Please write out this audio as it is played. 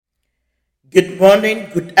Good morning,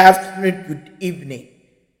 good afternoon, good evening.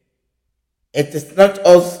 It is not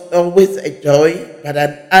always a joy, but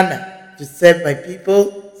an honor to serve my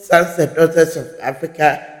people, sons and daughters of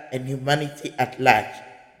Africa, and humanity at large.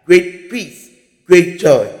 Great peace, great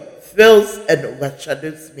joy fills and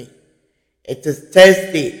overshadows me. It is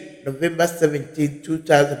Thursday, November 17,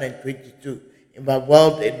 2022, in my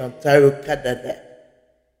world in Ontario, Canada.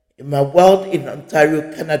 In my world in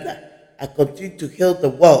Ontario, Canada, I continue to heal the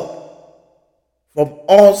world from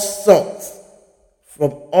all sorts,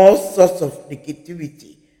 from all sorts of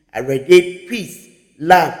negativity. I radiate peace,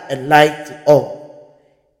 love, and light to all.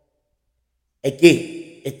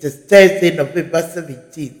 Again, it is Thursday, November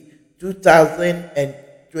 17th,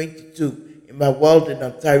 2022, in my world in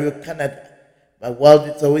Ontario, Canada. My world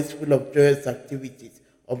is always full of joyous activities,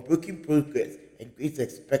 unbroken progress, and great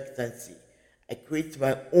expectancy. I create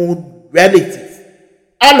my own realities,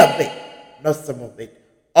 all of it, not some of it,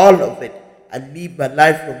 all of it. I live my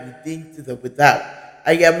life from within to the without.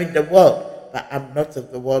 I am in the world, but I'm not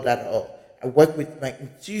of the world at all. I work with my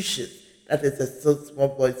intuitions. That is the still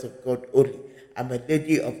small voice of God only. I'm a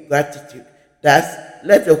lady of gratitude. Thus,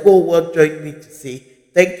 let the whole world join me to say,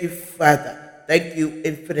 thank you, Father. Thank you,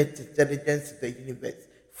 infinite intelligence in the universe.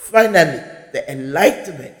 Finally, the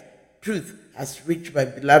enlightenment, truth has reached my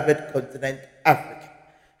beloved continent, Africa.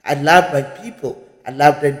 I love my people. I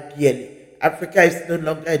love them dearly. Africa is no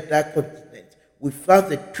longer a dark continent. We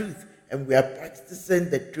found the truth and we are practicing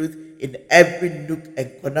the truth in every nook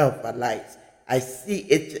and corner of our lives. I see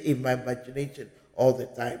it in my imagination all the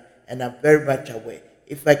time, and I'm very much aware.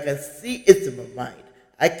 If I can see it in my mind,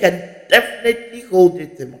 I can definitely hold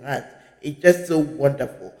it in my hands. It's just so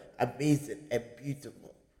wonderful, amazing, and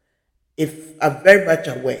beautiful. If I'm very much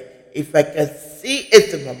aware, if I can see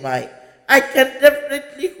it in my mind, I can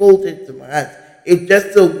definitely hold it in my hands. It's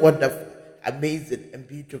just so wonderful, amazing, and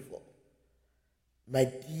beautiful. My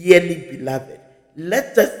dearly beloved,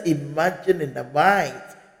 let us imagine in our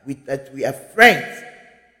minds that we are friends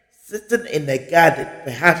sitting in a garden,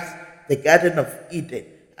 perhaps the Garden of Eden,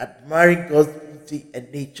 admiring God's beauty and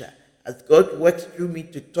nature as God works through me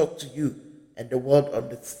to talk to you and the world on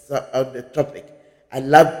the topic. I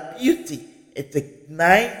love beauty. It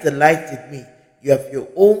ignites the light in me. You have your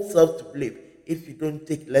own self to blame if you don't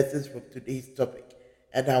take lessons from today's topic.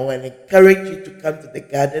 And I will encourage you to come to the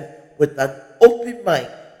garden with an open mind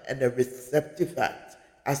and a receptive heart,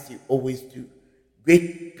 as you always do.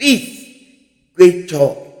 Great peace, great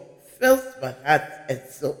joy fills my heart and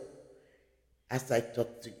soul as I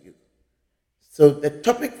talk to you. So the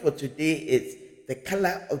topic for today is the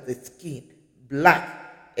color of the skin,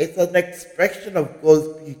 black. It's an expression of God's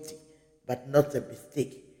beauty, but not a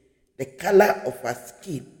mistake. The color of our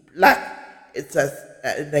skin, black, it's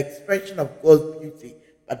an expression of God's beauty,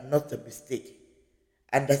 but not a mistake.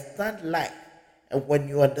 Understand life, and when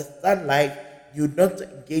you understand life, you don't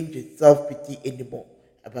engage in self-pity anymore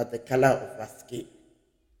about the color of our skin.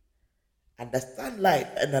 Understand life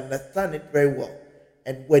and understand it very well.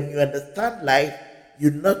 And when you understand life,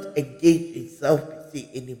 you not engage in self-pity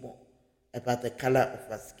anymore about the color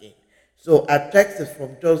of our skin. So our text is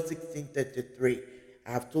from John 16:33.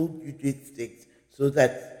 I have told you these things so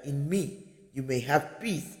that in me you may have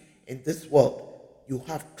peace. In this world you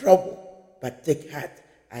have trouble, but take heart,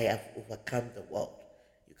 I have overcome the world.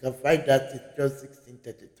 You can find that in John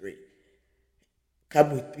 16:33.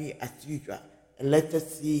 Come with me as usual and let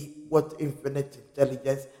us see what infinite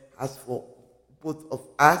intelligence has for both of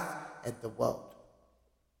us and the world.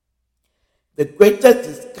 The greatest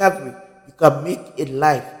discovery you can make in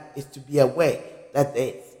life is to be aware that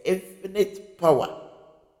there is infinite power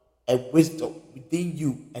and wisdom within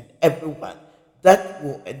you and everyone that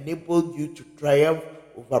will enable you to triumph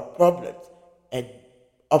over problems and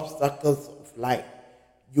obstacles of life.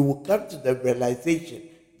 You will come to the realization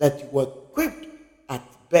that you were equipped at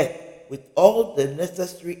birth with all the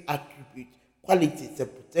necessary attributes, qualities, and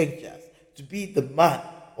potentials to be the man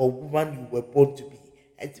or woman you were born to be,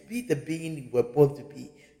 and to be the being you were born to be.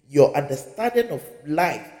 Your understanding of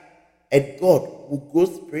life and God will grow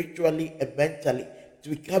spiritually and mentally to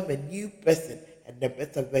become a new person and a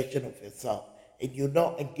better version of yourself. And you'll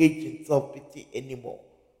not engage in self-pity anymore.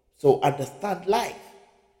 So understand life.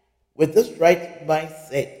 With this right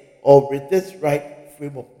mindset, or with this right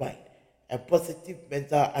frame of mind and positive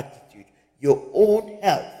mental attitude, your own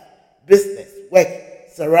health, business, work,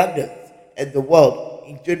 surroundings, and the world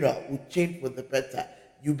in general will change for the better.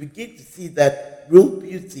 You begin to see that real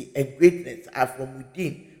beauty and greatness are from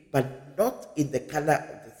within, but not in the color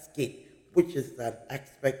of the skin, which is an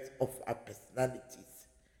aspect of our personalities.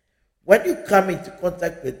 When you come into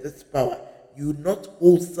contact with this power, you not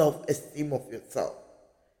hold self-esteem of yourself.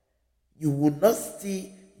 You will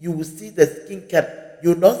see the skin color. You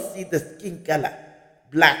will not see the skin color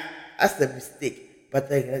black as a mistake, but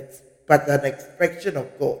an expression of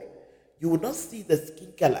God. You will not see the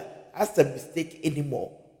skin color as a mistake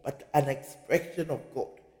anymore, but an expression of God.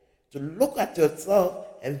 To look at yourself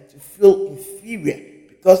and to feel inferior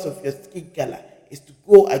because of your skin color is to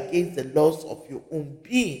go against the laws of your own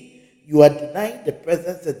being. You are denying the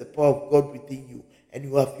presence and the power of God within you, and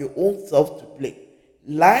you have your own self to blame.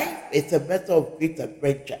 Life is a matter of great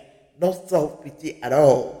adventure, not self-pity at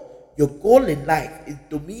all. Your goal in life is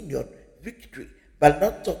dominion, victory, but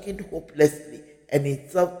not talking hopelessly and in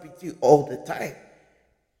self-pity all the time.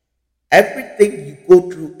 Everything you go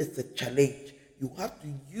through is a challenge. You have to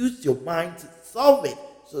use your mind to solve it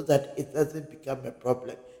so that it doesn't become a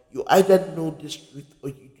problem. You either know this truth or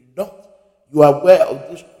you do not. You are aware of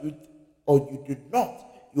this truth or you do not.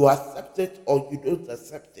 You accept it or you don't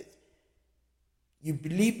accept it. You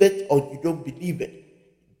believe it or you don't believe it.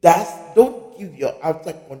 Don't give your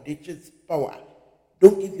outer conditions power.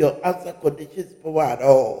 Don't give your outer conditions power at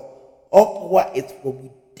all. All power is from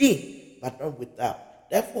within, but not without.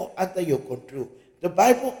 Therefore, under your control. The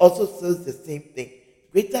Bible also says the same thing.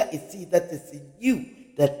 Greater is he that is in you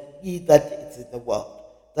than he that is in the world,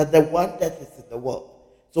 than the one that is in the world.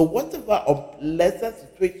 So whatever unpleasant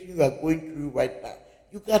situation you are going through right now,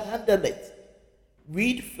 you can handle it.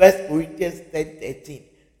 Read 1 Corinthians 10:13.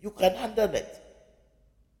 You can handle it.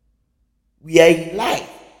 We are in life,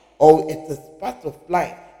 or it is part of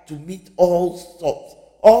life, to meet all sorts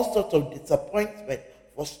of disappointment,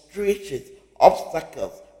 frustrations,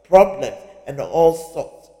 obstacles, problems, and all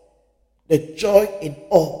sorts. The joy in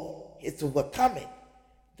all is overcoming.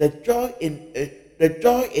 The joy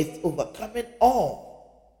is overcoming all.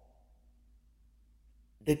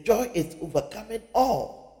 The joy is overcoming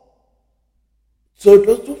all. So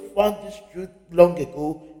those who found this truth long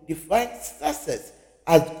ago define success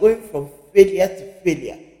as going from failure to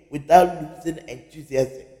failure without losing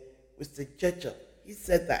enthusiasm. Mr. Churchill, he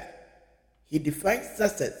said that. He defined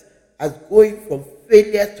success as going from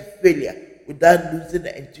failure to failure without losing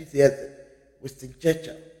enthusiasm. Mr.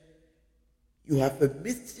 Churchill, you have a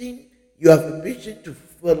mission to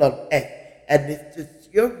fulfill on earth, and it is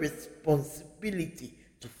your responsibility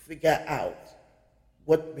to figure out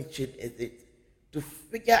what mission is it, to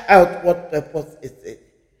figure out what purpose is it.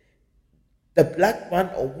 The black man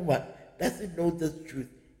or woman doesn't know this truth.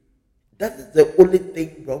 That is the only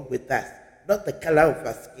thing wrong with us, not the color of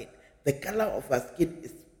our skin. The color of our skin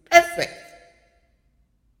is perfect.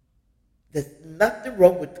 There's nothing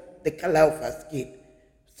wrong with the color of our skin.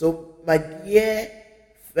 So, my dear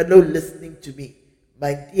fellow listening to me,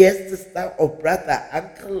 my dear sister or brother,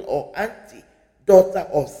 uncle or auntie, daughter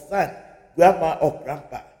or son, grandma or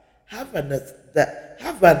grandpa, have an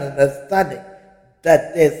understanding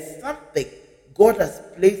that there's something God has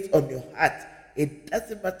placed on your heart. It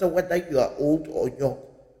doesn't matter whether you are old or young.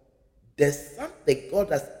 There's something God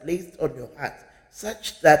has placed on your heart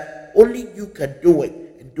such that only you can do it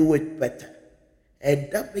and do it better. And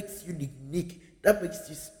that makes you unique. That makes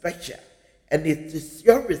you special. And it is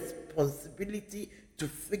your responsibility to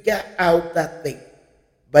figure out that thing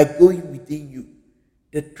by going within you.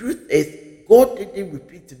 The truth is, God didn't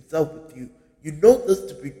repeat himself with you. You know this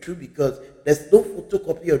to be true because there's no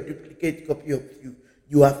photocopy or duplicate copy of you.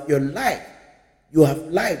 You have your life. You have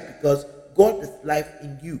life because God is life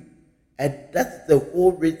in you. And that's the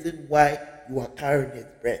whole reason why you are carrying his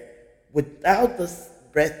breath. Without this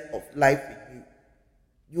breath of life in you,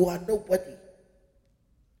 you are nobody.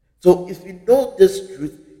 So if you know this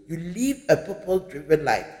truth, you live a purpose-driven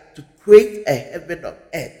life to create a heaven on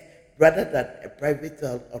earth rather than a private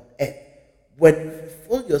hell on earth. When you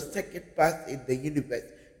fulfill your second path in the universe,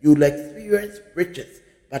 you will experience riches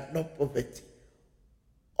but not poverty.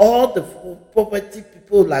 All the poverty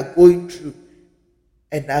people are going through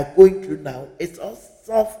and are going through now, it's all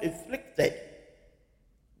self-inflicted.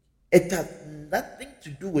 It has nothing to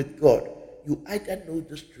do with God. You either know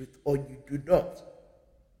this truth or you do not.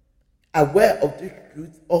 Aware of this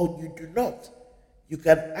truth or you do not. You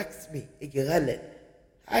can ask me, Eagle Helen,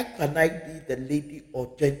 how can I be the lady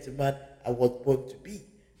or gentleman I was born to be?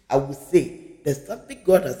 I will say, there's something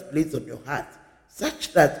God has placed on your heart,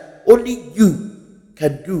 such that only you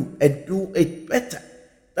can do and do it better.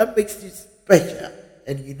 That makes you special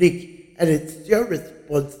and unique, and it's your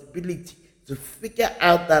responsibility to figure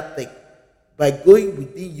out that thing by going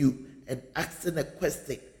within you and asking a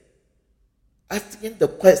question. Asking the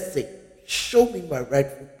question, show me my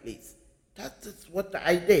rightful place. That is what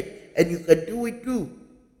I did, and you can do it too.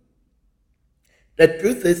 The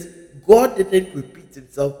truth is, God didn't repeat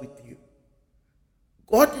himself with you.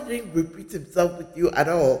 God didn't repeat himself with you at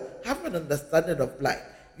all. Have an understanding of life.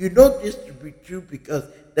 You know this to be true because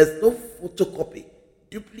there's no photocopy,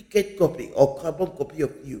 duplicate copy, or carbon copy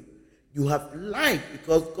of you. You have life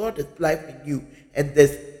because God is life in you, and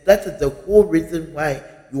that is the whole reason why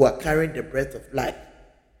you are carrying the breath of life.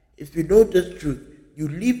 If you know this truth, you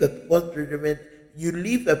live a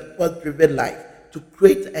purpose-driven life to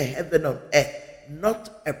create a heaven on earth,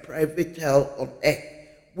 not a private hell on earth.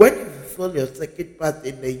 When you fulfill your second part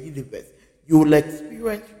in the universe, you will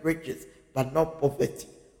experience riches but not poverty.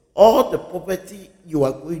 All the poverty you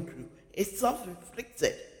are going through is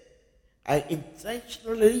self-inflicted. I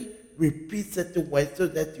intentionally repeat certain words so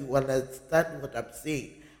that you understand what I'm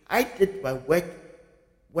saying. I did my work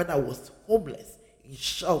when I was homeless in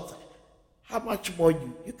shelter. How much more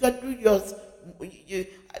you? You can do yours.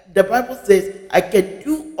 The Bible says, I can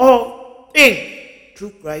do all things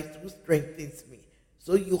through Christ who strengthens me.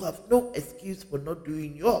 So you have no excuse for not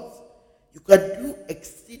doing yours. You can do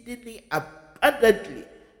exceedingly abundantly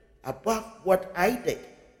above what I did.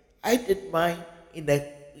 I did mine in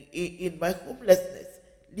my homelessness,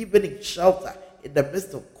 living in shelter in the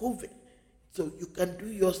midst of COVID. So you can do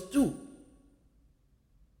yours too.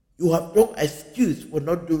 You have no excuse for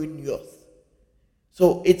not doing yours.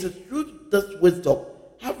 So it is through this wisdom,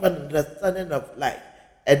 have an understanding of life,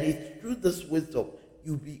 and it's through this wisdom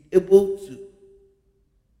you'll be able to.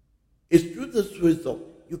 It's through this wisdom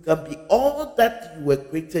you can be all that you were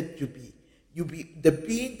created to be. You be the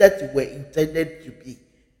being that you were intended to be.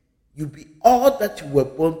 You be all that you were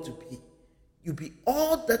born to be. You be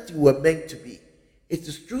all that you were meant to be. It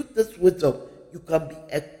is through this wisdom you can be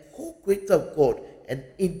a co-creator of God and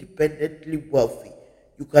independently wealthy.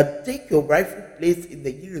 You can take your rightful place in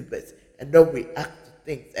the universe and not react to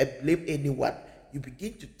things and blame anyone. You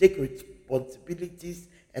begin to take responsibilities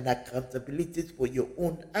and accountabilities for your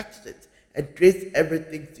own actions and trace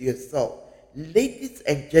everything to yourself. Ladies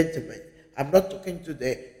and gentlemen, I'm not talking to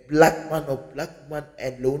the black man or black woman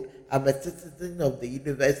alone. I'm a citizen of the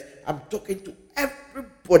universe. I'm talking to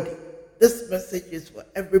everybody. This message is for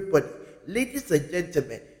everybody. Ladies and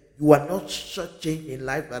gentlemen, you are not shortchanged in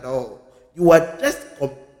life at all. You are just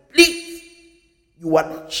complete. You are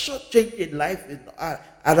not shortchanged in life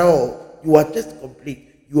at all. You are just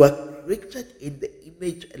complete. You are created in the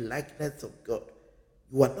image and likeness of God.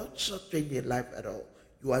 You are not shortchanged in life at all.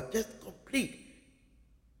 You are just complete.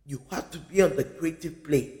 You have to be on the creative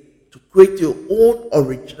plane to create your own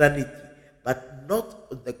originality, but not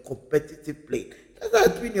on the competitive plane.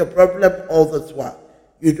 That has been your problem all this while.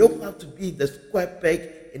 You don't have to be in the square peg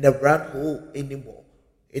in a round hole anymore.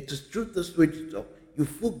 It is through this wisdom you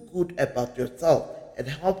feel good about yourself and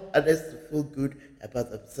help others to feel good about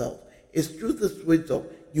themselves. It's through this wisdom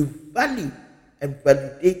you value and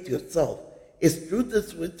validate yourself. It's through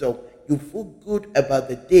this wisdom you feel good about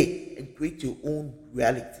the day and create your own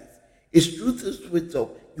realities. It's through this wisdom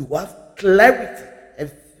you have clarity and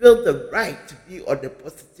feel the right to be on the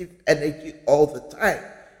positive energy all the time.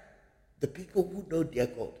 The people who know their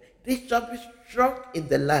God, they shall be strong in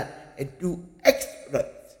the land and do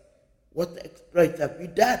exploits. What exploits have you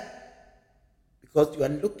done? Because you are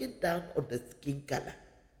looking down on the skin color.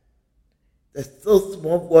 The still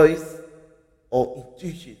small voice or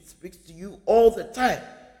intuition speaks to you all the time.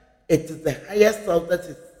 It is the higher self that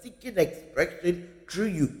is seeking expression through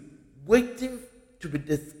you, waiting to be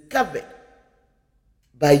discovered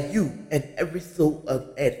by you and every soul on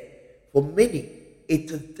earth. For many,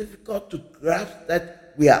 it is difficult to grasp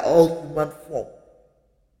that we are all human form.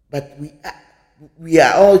 But we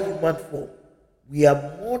are all human form. We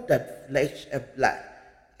are more than flesh and blood.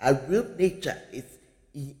 Our real nature is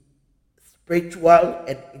spiritual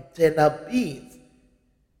and internal beings.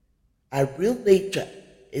 Our real nature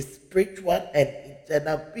is spiritual and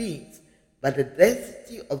internal beings, but the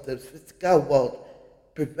density of the physical world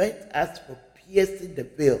prevents us from piercing the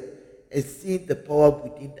veil and seeing the power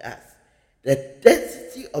within us. The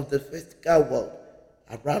density of the physical world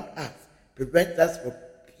around us prevents us from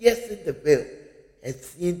piercing the veil and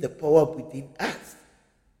seeing the power within us.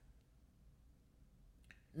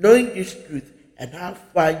 Knowing this truth and how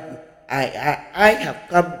far I have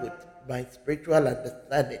come with my spiritual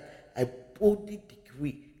understanding, I boldly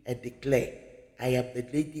decree and declare, I am the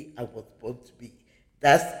lady I was born to be.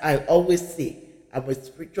 Thus, I always say, I'm a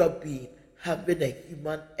spiritual being having a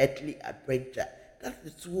human earthly adventure. That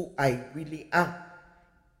is who I really am.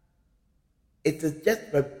 It is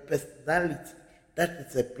just my personality that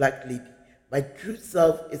is a black lady. My true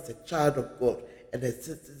self is a child of God and a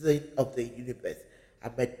citizen of the universe.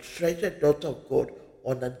 I'm a treasured daughter of God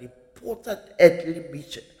on an important earthly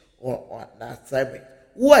mission or on an assignment.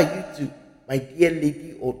 Who are you to, my dear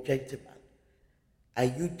lady or gentleman? Are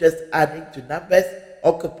you just adding to numbers,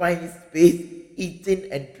 occupying space,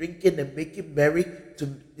 eating and drinking and making merry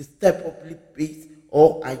to step up pace?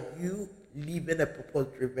 Or are you living a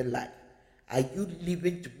purpose-driven life? Are you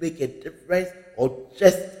living to make a difference or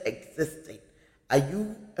just existing? Are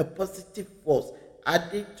you a positive force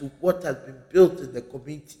adding to what has been built in the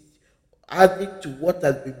community, adding to what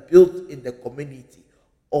has been built in the community,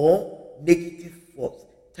 or negative force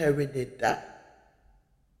tearing it down?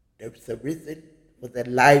 There is a reason for the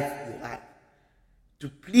life you have. To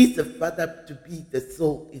please the Father, to be the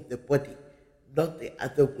soul in the body, not the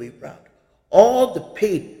other way around. All the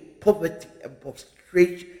pain, poverty,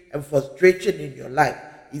 and frustration in your life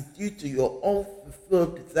is due to your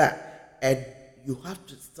unfulfilled desire, and you have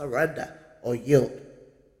to surrender or yield.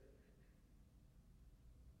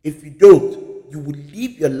 If you don't, you will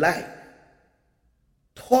live your life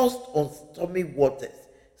tossed on stormy waters.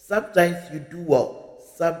 Sometimes you do well,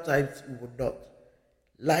 sometimes you will not.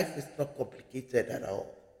 Life is not complicated at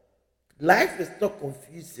all. Life is not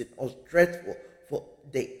confusing or stressful for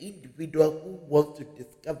the individual who wants to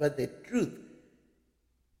discover the truth,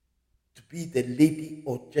 to be the lady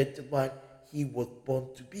or gentleman he was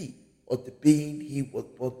born to be, or the being he was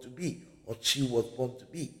born to be, or she was born to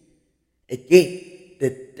be. Again, the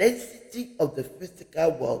density of the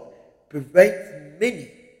physical world prevents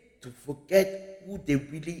many to forget who they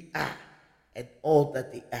really are and all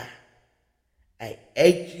that they are. I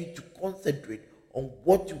urge you to concentrate on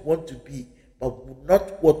what you want to be, but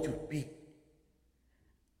not what you've been.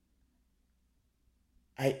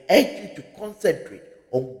 I urge you to concentrate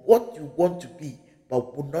on what you want to be,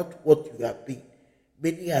 but not what you have been.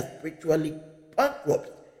 Many are spiritually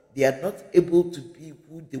bankrupt. They are not able to be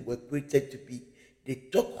who they were created to be. They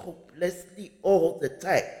talk hopelessly all the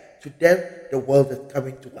time. To them, the world is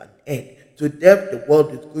coming to an end. To them, the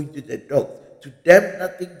world is going to the dogs. To them,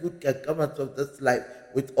 nothing good can come out of this life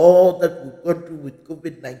with all that we've gone through with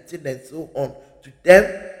COVID-19 and so on. To them,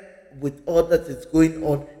 with all that is going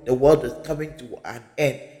on, the world is coming to an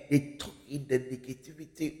end. They talk in the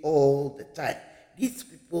negativity all the time. These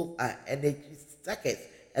people are energy suckers,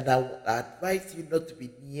 and I would advise you not to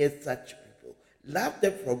be near such people. Love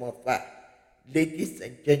them from afar. Ladies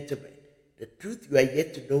and gentlemen, the truth you are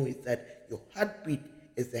yet to know is that your heartbeat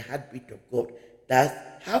is the heartbeat of God. Thus,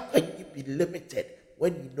 how can you be limited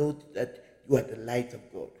when you know that you are the light of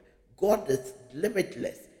God? God is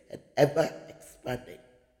limitless and ever expanding.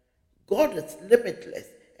 God is limitless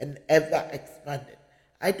and ever expanding.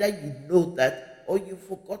 Either you know that or you've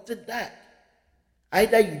forgotten that.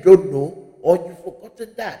 Either you don't know or you've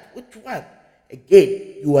forgotten that. Which one?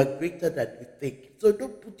 Again, you are greater than you think. So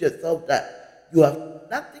don't put yourself down. You have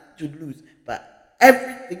nothing to lose but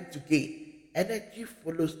everything to gain. Energy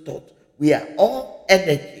follows thought. We are all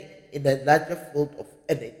energy in a larger field of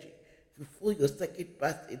energy. If you feel your second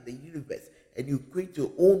path in the universe and you create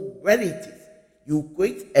your own realities, you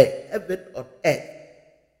create a heaven on earth.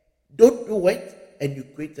 Don't do it and you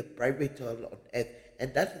create a private hell on earth.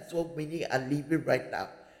 And that is what many are living right now.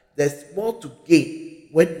 There's more to gain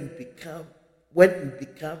when you become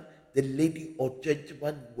the lady or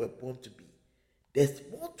gentleman you were born to be. There's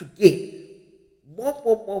more to gain.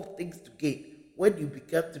 More things to gain when you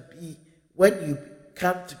become to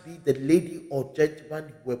be the lady or gentleman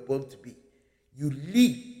you were born to be. You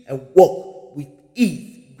live and walk with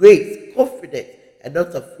ease, grace, confidence, and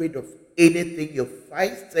not afraid of anything your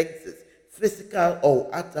five senses, physical or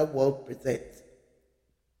outer world presents.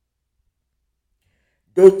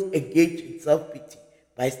 Don't engage in self-pity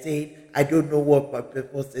by saying, I don't know what my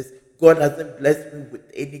purpose is. God hasn't blessed me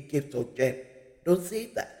with any gift or gem. Don't say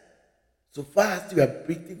that. So far as you are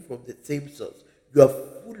breathing from the same source, you are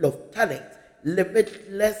full of talent,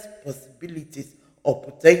 limitless possibilities or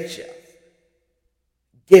potentials,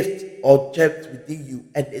 gifts or gems within you,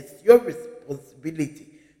 and it's your responsibility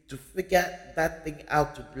to figure that thing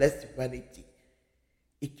out to bless humanity.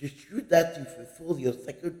 It is true that you fulfill your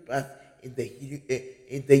second path in the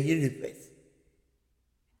universe.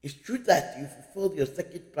 It's true that you fulfill your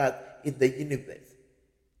second path in the universe.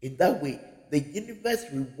 In that way, the universe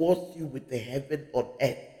rewards you with the heaven on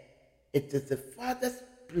earth. It is the Father's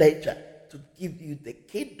pleasure to give you the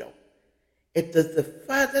kingdom. It is the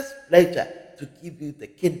Father's pleasure to give you the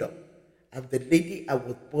kingdom. I'm the lady I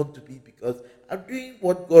was born to be because I'm doing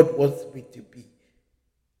what God wants me to be.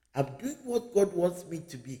 I'm doing what God wants me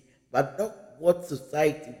to be, but not what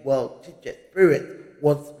society, world, teachers, parents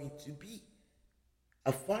wants me to be.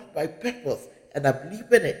 I found my purpose and I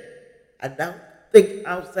believe in it. I now think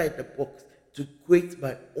outside the box to create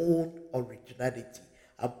my own originality.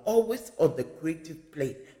 I'm always on the creative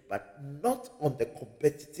plane, but not on the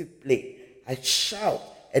competitive plane. I shout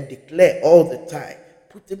and declare all the time,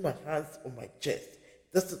 putting my hands on my chest.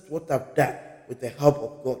 This is what I've done with the help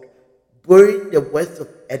of God. Borrowing the words of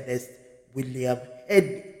Ernest William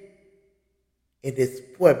Henley in his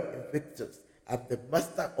poem Invictus, I'm the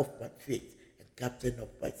master of my fate and captain of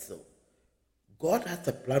my soul. God has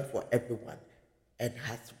a plan for everyone and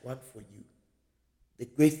has one for you. The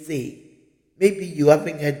great saying, maybe you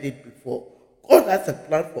haven't heard it before. God has a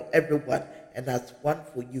plan for everyone and has one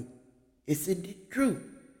for you. It's indeed true.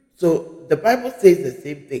 So the Bible says the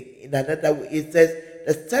same thing. In another way, it says,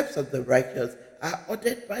 the steps of the righteous are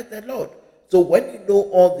ordered by the Lord. So when you know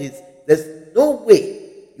all this, there's no way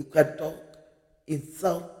you can talk in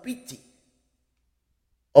self-pity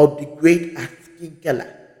or degrade as skin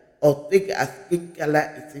color or think as skin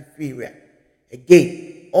color is inferior.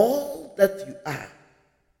 Again, all that you are,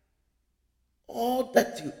 all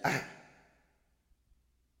that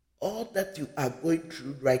you are going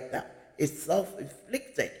through right now is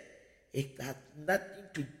self-inflicted. It has nothing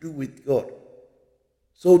to do with God.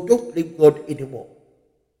 So don't blame God anymore.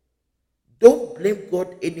 Don't blame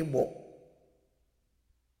God anymore.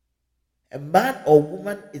 A man or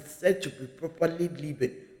woman is said to be properly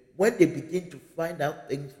living when they begin to find out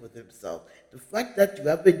things for themselves. The fact that you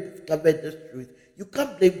haven't discovered this truth, you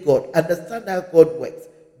can't blame God. Understand how God works.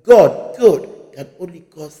 God, good, can only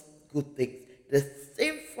cause good things. The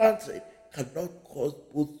same fountain cannot cause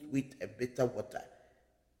both sweet and bitter water.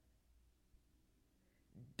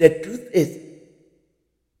 The truth is,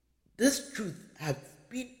 this truth has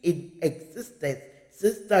been in existence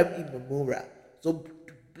since time immemorial. So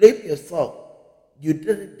to blame yourself, you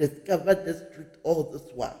didn't discover this truth all this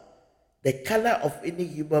while. The color of any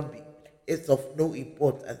human being is of no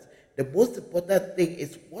importance. The most important thing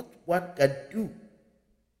is what one can do.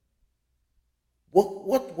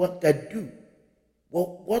 What one can do.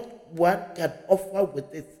 What one can offer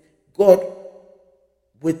with his God,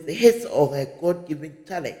 with his or her God-given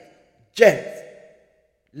talent, gems,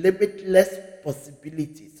 limitless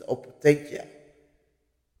possibilities or potential.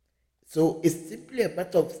 So it's simply a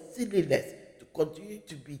matter of silliness to continue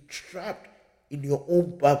to be trapped in your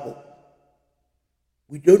own bubble.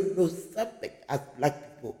 We don't know something as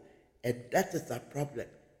black people, and that is our problem.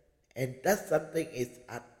 And that something is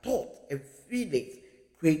our thoughts and feelings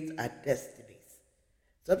create our destinies.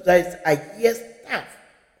 Sometimes I hear stuff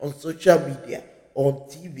on social media, on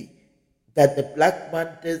TV, that the black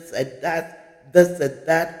man this and that, this and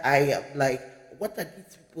that. I am like, what are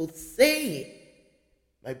these people saying?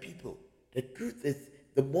 My people, the truth is,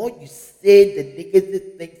 the more you say the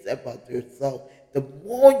negative things about yourself, the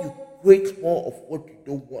more you create more of what you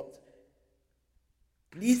don't want.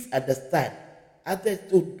 Please understand, others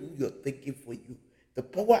don't do your thinking for you. The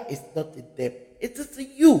power is not in them. It is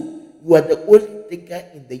in you. You are the only thinker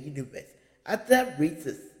in the universe. Other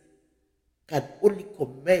races can only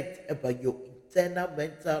comment about your internal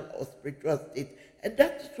mental or spiritual state. And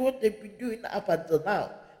that is what they've been doing up until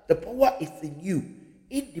now. The power is in you,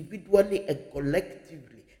 individually and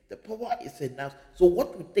collectively. The power is in us. So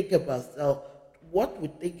what we think about ourselves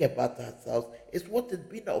is what is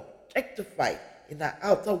being objectified in our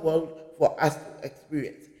outer world for us to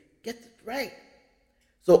experience. Get it right.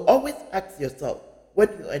 So always ask yourself, when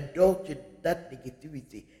you indulge in that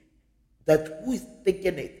negativity, that who is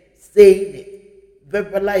thinking it, saying it,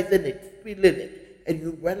 verbalizing it, feeling it, and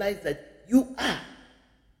you realize that you are.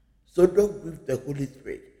 So don't grieve the Holy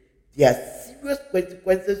Spirit. There are serious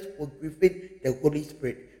consequences for grieving the Holy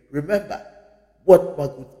Spirit. Remember what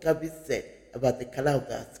Margaret Garvey said about the color of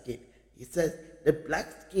our skin. He says, the black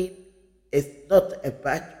skin is not a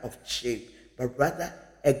badge of shame, but rather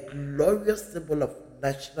a glorious symbol of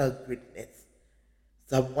national greatness.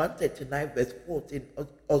 Psalm 139 verse 14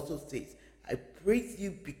 also says, I praise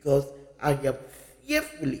you because I am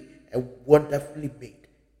fearfully and wonderfully made.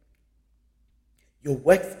 Your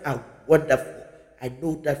works are wonderful. I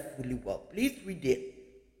know that fully well. Please read it.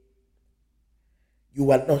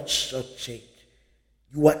 You are not shortchanged.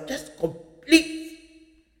 You are just complete.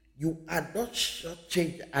 You are not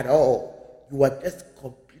shortchanged at all. You are just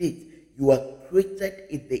complete. You are created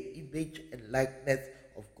in the image and likeness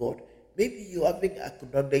of God. Maybe you haven't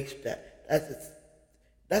acknowledged that.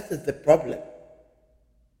 That is the problem.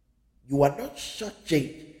 You are not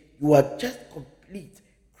shortchanged. You are just complete,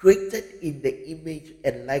 created in the image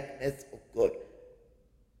and likeness of God.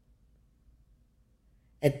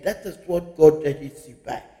 And that is what God judges you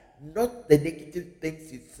by. Not the negative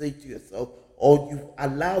things you say to yourself or you've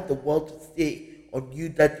allowed the world to say on you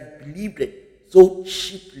that you believed it so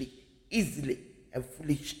cheaply, easily, and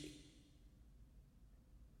foolishly.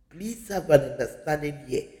 Please have an understanding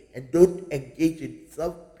here and don't engage in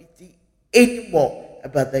self-pity anymore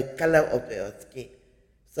about the color of your skin.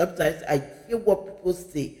 Sometimes I hear what people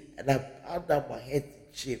say and I bow down my head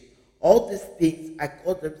in shame. All these things, I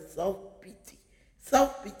call them self-pity.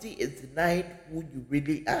 Self-pity is denying who you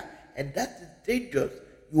really are, and that is dangerous.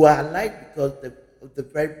 You are alive because of the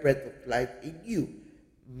very breath of life in you.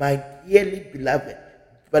 My dearly beloved,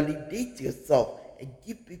 validate yourself and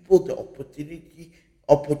give people the opportunity.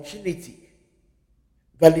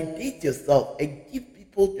 Validate yourself and give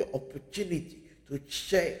people the opportunity to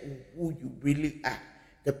share who you really are.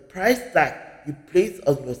 The price tag you place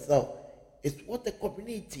on yourself is what the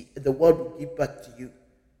community and the world will give back to you.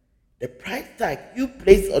 The price tag you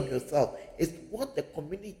place on yourself is what the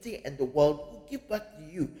community and the world will give back to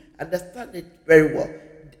you. Understand it very well.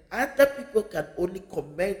 Other people can only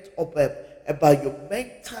comment about your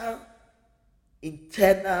mental,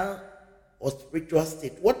 internal, or spiritual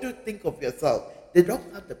state. What do you think of yourself? They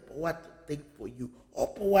don't have the power to think for you. All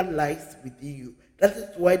power lies within you. That is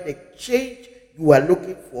why the change you are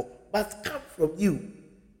looking for must come from you.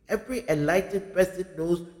 Every enlightened person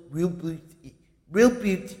knows real beauty. Real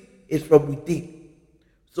beauty is from within.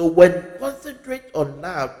 So when you concentrate on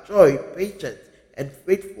love, joy, patience, and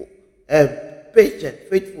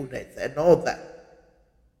faithfulness, and all that,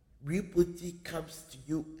 real beauty comes to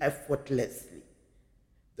you effortlessly.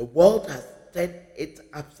 The world has turned it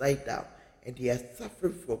upside down, and they are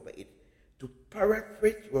suffering from it. To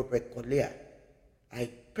paraphrase Robert Collier, I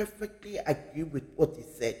perfectly agree with what he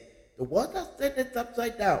said. The world has turned it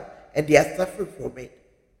upside down, and they are suffering from it.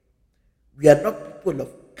 We are not people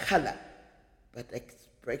of color, but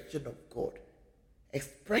expression of God.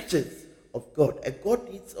 Expressions of God. And God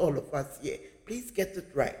needs all of us here. Please get it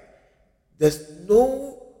right. There's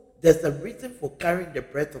a reason for carrying the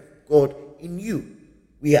breath of God in you.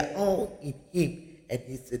 We are all in Him, and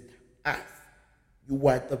He's in us. You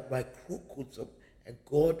are the microcosm, and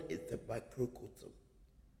God is the microcosm.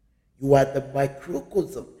 You are the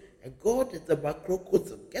microcosm, and God is the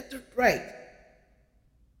macrocosm. Get it right.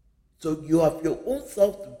 So you have your own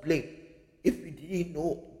self to blame if you didn't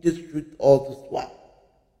know this truth all this while.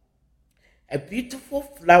 A beautiful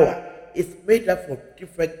flower is made up of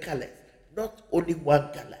different colors, not only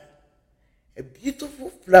one color. A beautiful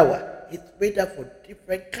flower is made up of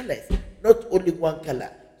different colors, not only one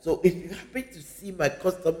color. So if you happen to see my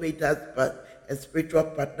custom-made husband and spiritual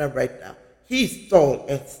partner right now, he is tall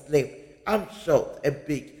and slim. I'm short and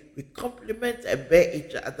big. We complement and bear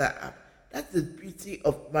each other up. That's the beauty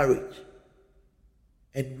of marriage.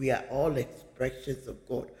 And we are all expressions of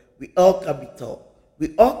God. We all can be tall.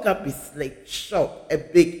 We all can be slim, short, and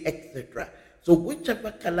big, etc. So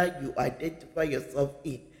whichever color you identify yourself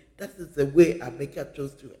in, that is the way our Maker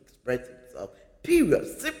chose to express himself.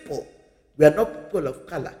 Period. Simple. We are not people of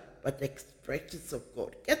color, but expressions of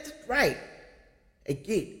God. Get it right.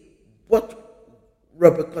 Again, what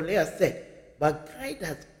Robert Collier said, mankind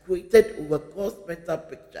has created over God's mental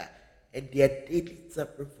picture, and they are daily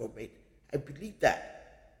suffering from it. I believe that.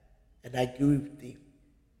 And I agree with him.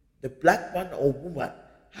 The black man or woman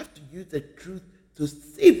have to use the truth to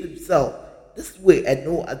save himself this way and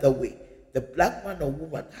no other way. The black man or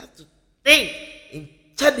woman has to think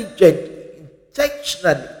intelligently,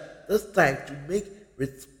 intentionally, this time to make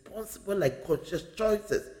responsible and conscious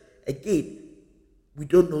choices. Again, we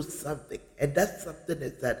don't know something, and that something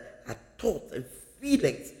is that our thoughts and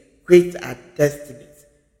feelings create our destinies.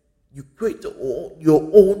 You create your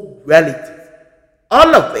own realities.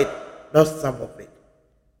 All of it, not some of it.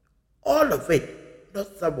 All of it,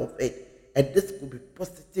 not some of it. And this could be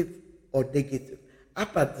positive or negative.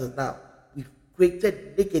 Up until now, we've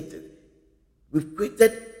created negative. We've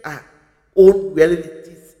created our own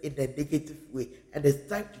realities in a negative way. And it's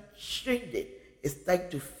time to change it. It's time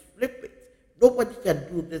to flip it. Nobody can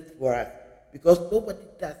do this for us because nobody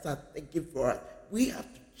does our thinking for us. We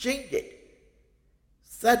have to change it.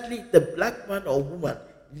 Sadly, the black man or woman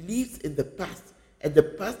lives in the past, and the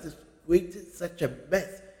past is creating such a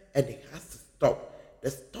mess, and it has to stop.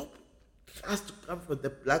 The stop has to come from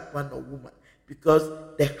the black man or woman, because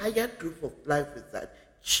the higher truth of life is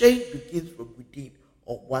that change begins from within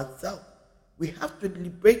of oneself. We have to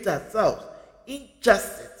liberate ourselves.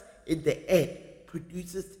 Injustice, in the end,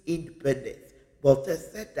 produces independence. Voltaire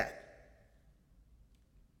said that.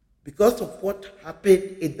 Because of what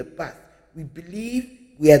happened in the past, we believe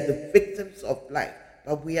we are the victims of life,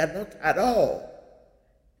 but we are not at all.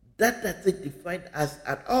 That doesn't define us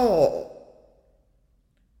at all.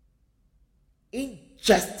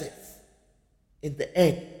 Injustice, in the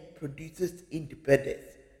end, produces independence.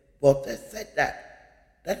 Voltaire said that.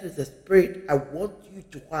 That is the spirit I want you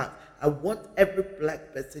to have. I want every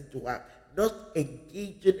black person to have. Not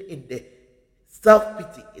engaging in the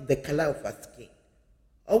self-pity in the color of our skin.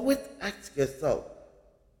 Always ask yourself,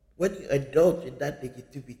 when you indulge in that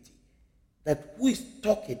negativity, that who is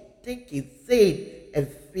talking, thinking, saying, and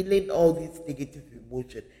feeling all these negative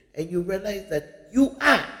emotions, and you realize that you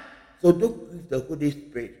are. So don't grieve the Holy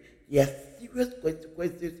Spirit. There are serious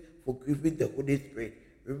consequences for grieving the Holy Spirit.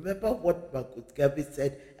 Remember what Marcus Garvey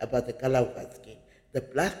said about the color of our skin. The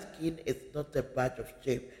black skin is not a badge of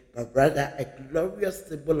shame, but rather a glorious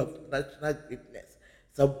symbol of national greatness.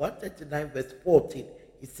 Psalm 139 verse 14,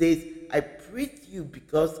 it says, I praise you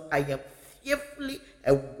because I am fearfully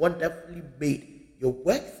and wonderfully made. Your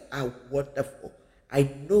works are wonderful. I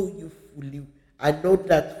know you fully. I know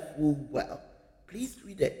that full well. Please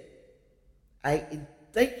read it. I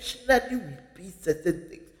intentionally repeat certain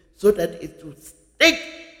things so that it will stick.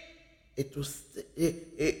 It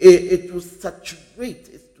will saturate.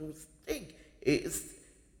 It will stink. It's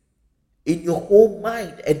in your whole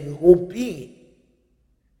mind and your whole being.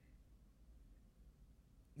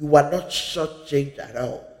 You are not shortchanged at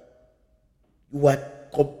all. You are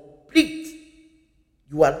complete.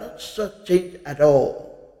 You are not shortchanged at all.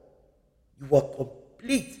 You are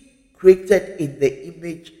complete, created in the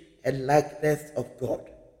image and likeness of God.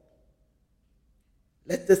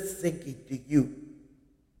 Let this sink into you.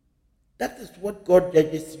 That is what God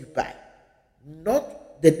judges you by.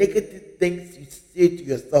 Not the negative things you say to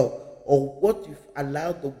yourself or what you've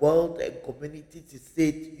allowed the world and community to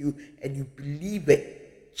say to you and you believe it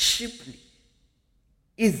cheaply,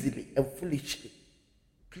 easily, and foolishly.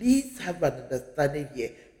 Please have an understanding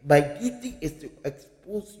here. My duty is to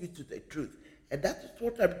expose you to the truth. And that is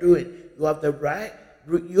what I'm doing. You have the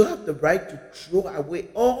right to throw away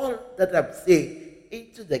all that I'm saying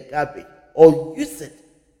into the garbage or use it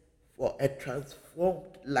for a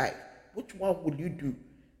transformed life. Which one will you do?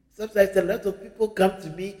 Sometimes a lot of people come to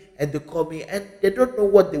me and they call me and they don't know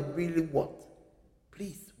what they really want.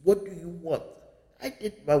 Please, what do you want? I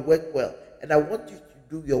did my work well and I want you to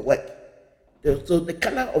do your work. So the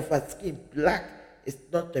color of our skin, black, is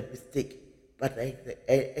not a mistake, but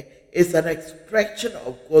it's an expression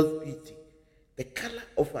of God's beauty. The color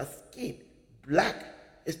of our skin, black,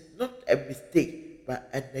 is not a mistake, but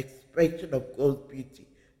an expression of God's beauty.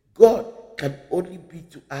 God can only be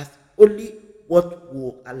to us only what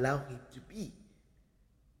will allow him to be.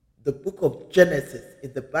 The book of Genesis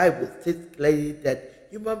in the Bible says clearly that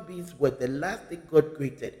human beings were the last thing God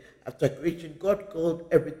created. After creation, God called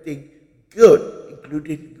everything good,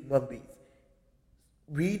 including human beings.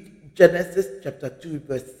 Read Genesis chapter 2,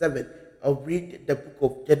 verse 7, or read the book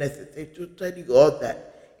of Genesis. It will tell you all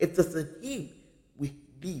that. It is in him we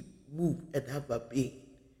live, move, and have our being.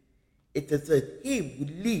 It is in him we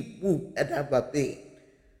live, move, and have our being.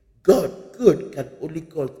 God, good, can only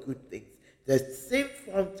cause good things. The same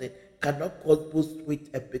fountain cannot cause both sweet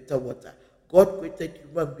and bitter water. God created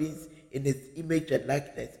human beings in his image and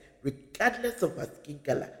likeness, regardless of our skin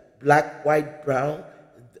color, black, white, brown,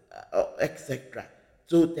 etc.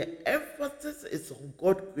 So the emphasis is on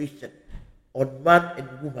God creation, on man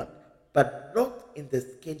and woman, but not in the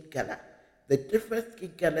skin color. The different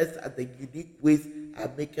skin colors are the unique ways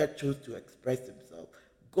our Maker chose to express himself.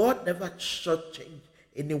 God never shortchanged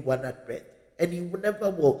anyone at birth, and he never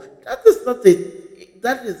will. That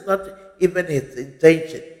is not even his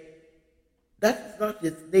intention. That is not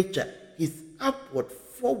his nature. He's upward,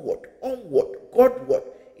 forward, onward, Godward.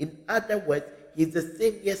 In other words, he's the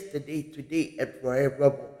same yesterday, today, and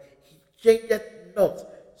forevermore. He changeth not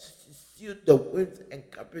to suit the whims and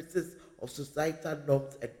caprices of societal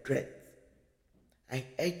norms and trends. I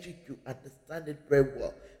urge you to understand it very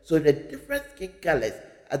well. So the different skin colors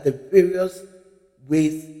are the various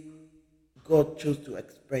ways God chose to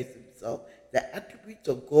express himself. The attributes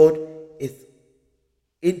of God is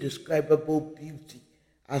indescribable beauty.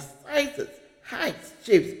 Our sizes, heights,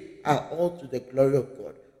 shapes are all to the glory of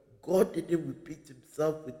God. God didn't repeat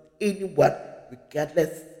himself with anyone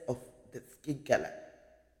regardless of the skin color.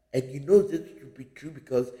 And you know this to be true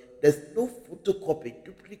because there's no photocopy,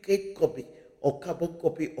 duplicate copy, or carbon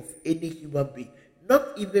copy of any human being,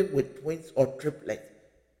 not even with twins or triplets.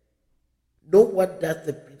 No one does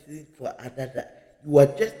the breathing for another. You are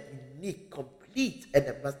just unique, complete, and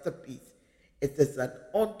a masterpiece. It is an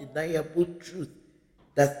undeniable truth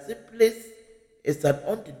that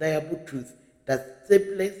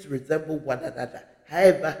siblings resemble one another.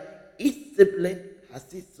 However, each sibling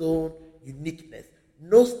has its own uniqueness.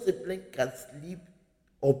 No sibling can sleep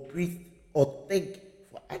or breathe or think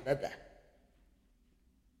for another.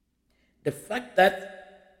 The fact that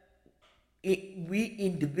we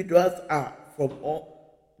individuals are from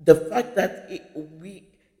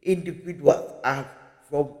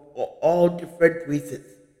all different races,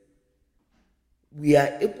 we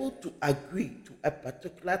are able to agree to a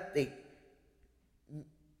particular thing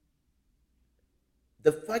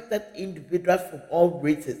The fact that individuals from all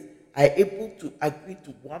races are able to agree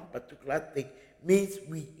to one particular thing means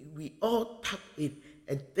we all tap in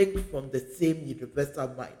and think from the same universal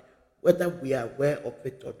mind, whether we are aware of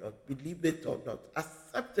it or not, believe it or not,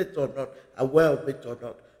 accept it or not, aware of it or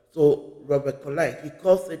not. So Robert Collier, he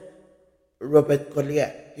calls it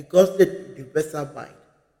universal mind.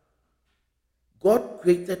 God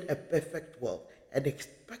created a perfect world and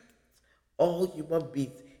expects all human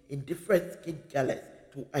beings in different skin colors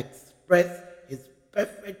to express his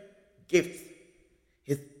perfect gifts,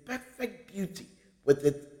 his perfect beauty with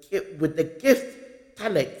the gifts,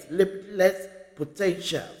 talents, limitless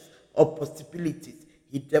potentials or possibilities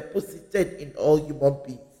he deposited in all human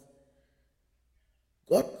beings.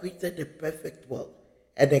 God created a perfect world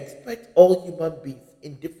and expects all human beings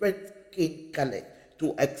in different skin colors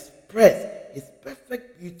to express his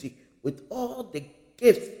perfect beauty with all the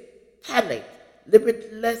gifts, talent,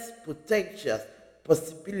 limitless potentials,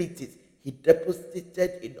 possibilities he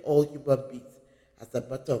deposited in all human beings. As a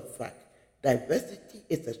matter of fact, diversity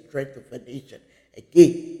is the strength of a nation.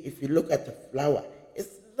 Again, if you look at a flower,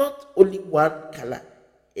 it's not only one color,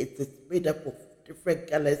 it is made up of different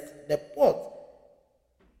colors in the pot.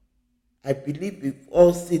 I believe we've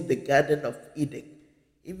all seen the Garden of Eden.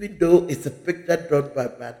 Even though it's a picture drawn by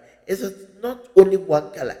man, it's not only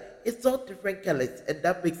one color, it's all different colors, and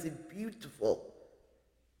that makes it beautiful.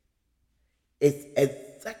 It's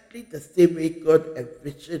exactly the same way God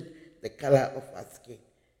envisioned the color of our skin.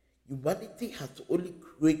 Humanity has only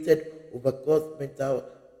created over God's mental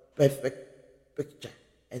perfect picture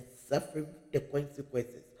and suffering the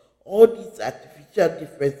consequences. All these artificial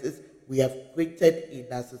differences we have created in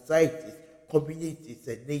our societies, communities,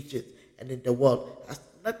 and nations and in the world has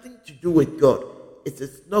nothing to do with God. It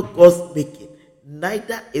is not God's making,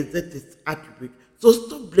 neither is it his attribute. So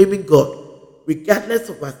stop blaming God. Regardless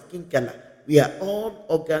of our skin color, we are all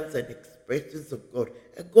organs and expressions of God,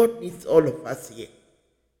 and God needs all of us here.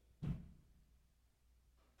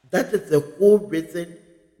 That is the whole reason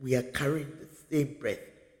we are carrying the same breath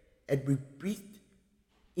and we breathe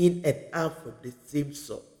in and out from the same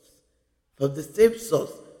source. From the same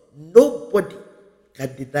source, nobody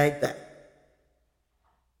can deny that.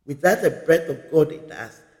 Without the breath of God in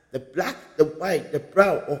us, the black, the white, the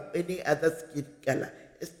brown, or any other skin color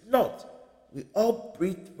is not. We all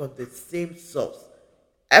breathe from the same source,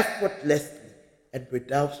 effortlessly and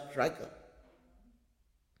without struggle.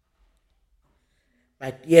 My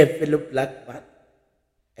dear fellow black man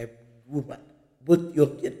and woman, both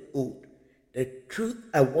young and old, the truth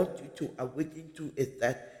I want you to awaken to is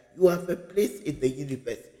that you have a place in the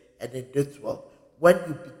universe and in this world when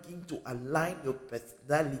you begin to align your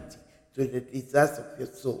personality to the desires of your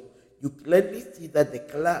soul. You clearly see that the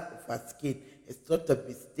color of our skin is not a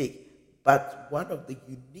mistake, but one of the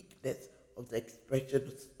uniqueness of the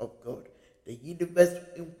expressions of God. The universe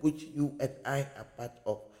in which you and I are part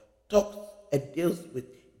of talks and deals with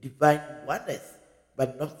divine oneness,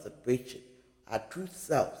 but not separation. Our true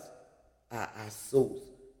selves are our souls,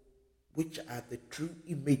 which are the true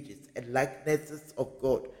images and likenesses of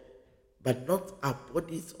God, but not our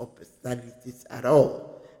bodies or personalities at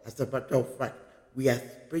all. As a matter of fact, we are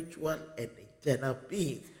spiritual and eternal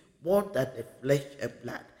beings, more than the flesh and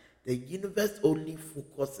blood. The universe only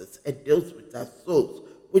focuses and deals with our souls,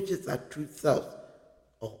 which is our true selves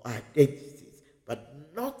or our identities, but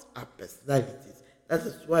not our personalities. That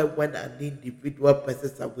is why when an individual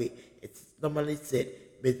passes away, it is normally said,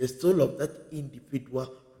 may the soul of that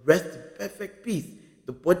individual rest in perfect peace.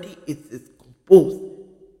 The body is composed.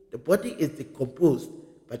 The body is decomposed,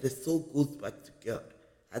 but the soul goes back to God.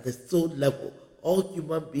 At the soul level, all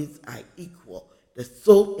human beings are equal. The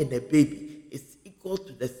soul in a baby is equal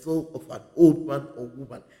to the soul of an old man or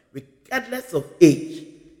woman, regardless of age.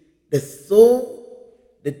 The soul,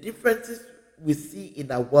 the differences we see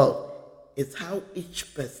in our world is how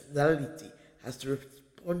each personality has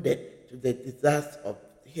responded to the desires of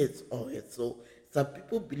his or her soul. Some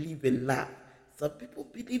people believe in love, some people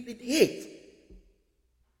believe in hate.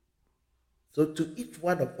 So to each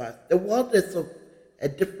one of us, the world is of a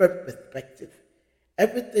different perspective.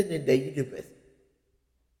 Everything in the universe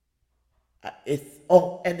is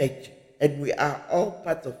all energy, and we are all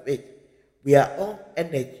part of it. We are all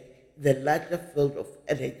energy in the larger field of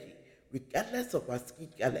energy. Regardless of our skin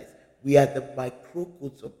colors, we are the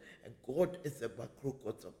microcosm, and God is a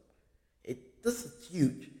macrocosm. This is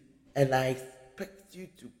huge, and I expect you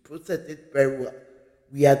to process it very well.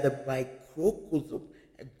 We are the microcosm,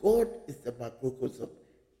 and God is the macrocosm.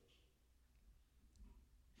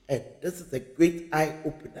 And this is a great eye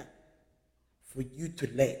opener for you to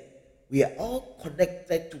learn. We are all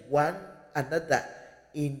connected to one another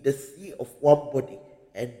in the sea of one body.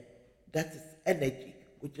 and that is energy,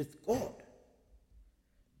 which is God.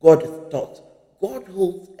 God is thought. God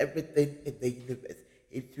holds everything in the universe.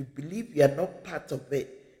 If you believe you are not part of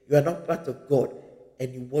it, you are not part of God,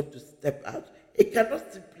 and you want to step out, it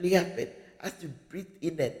cannot simply happen as you breathe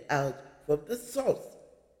in and out from the source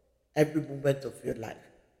every moment of your life.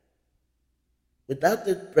 Without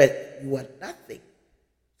this breath, you are nothing.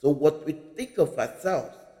 So what we think of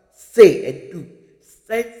ourselves, say and do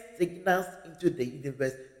sends signals into the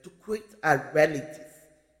universe to create our realities.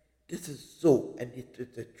 This is so, and it is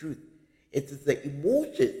the truth. It is the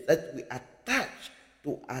emotions that we attach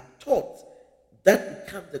to our thoughts that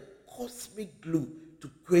become the cosmic glue to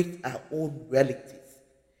create our own realities.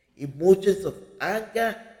 Emotions of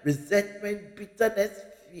anger, resentment, bitterness,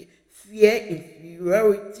 fear,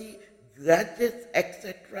 inferiority, grudges,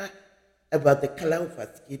 etc. about the color of our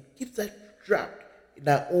skin keeps us trapped in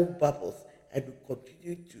our own bubbles, and we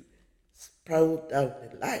continue to spiral down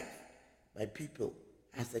in life. My people,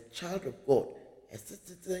 as a child of God, a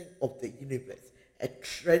citizen of the universe, a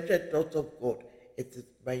treasured daughter of God, it is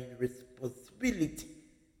my responsibility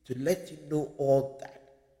to let you know all that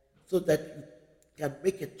so that you can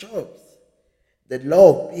make a choice. The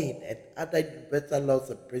law of being and other universal laws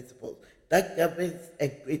and principles that governs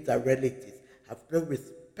and creates our realities have no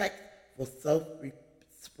respect for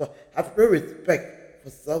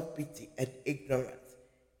self-pity and ignorance.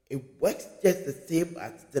 It works just the same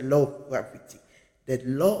as the law of gravity. The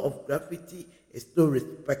law of gravity is no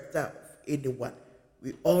respecter of anyone.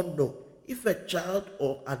 We all know if a child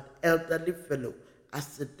or an elderly fellow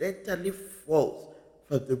accidentally falls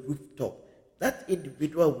from the rooftop, that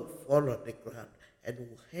individual will fall on the ground and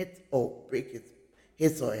will hurt or break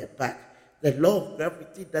his or her back. The law of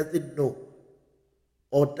gravity doesn't know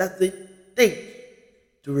or doesn't think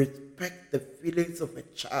to respect the feelings of a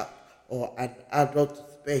child or an adult to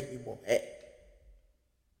spare him or her.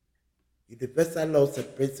 Universal laws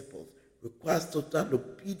and principles require total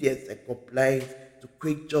obedience and compliance to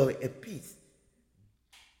create joy and peace.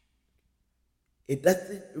 It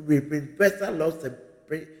doesn't universal laws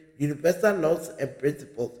and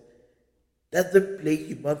principles doesn't play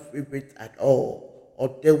human favorites at all or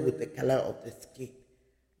deal with the color of the skin.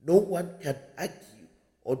 No one can argue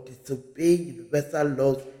or disobey universal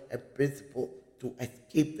laws and principles to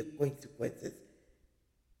escape the consequences.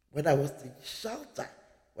 When I was in shelter,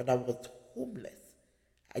 when I was homeless,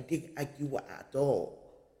 I didn't argue at all.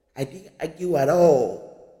 I didn't argue at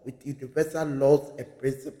all with universal laws and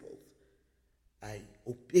principles. I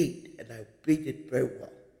obeyed, and I obeyed it very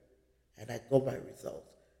well. And I got my results.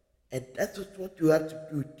 And that's what you have to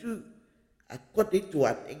do too, according to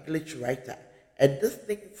an English writer. And this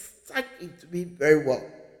thing sank into me very well.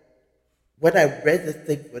 When I read this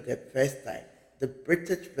thing for the first time, the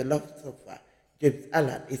British philosopher James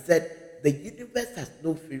Allen, he said, the universe has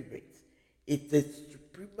no favorites. It is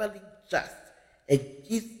supremely just and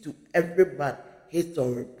gives to every man his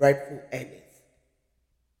or her rightful earnings.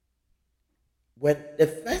 When the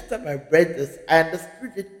first time I read this, I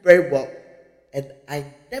understood it very well, and I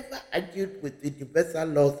never argued with the universal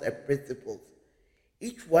laws and principles.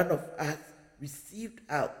 Each one of us received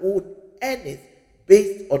our own earnings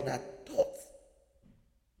based on our thoughts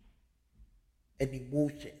and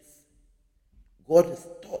emotions. God is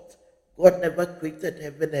thought. God never created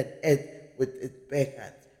heaven and earth with his bare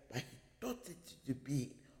hands, but he taught it to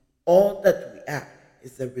be. All that we are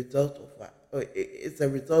is a result of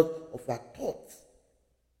our thoughts.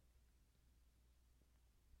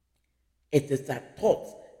 It is our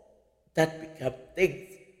thoughts that become things.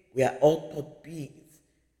 We are all thought beings.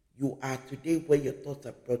 You are today where your thoughts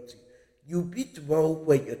are brought to you. You'll be tomorrow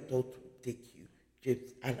where your thoughts will take you.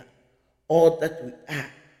 James Allen. All that we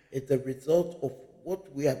are is the result of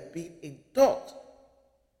what we have been in thought.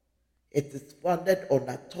 It is founded on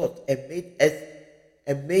our thoughts and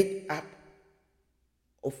made up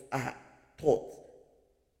of our thoughts.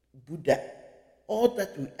 Buddha. All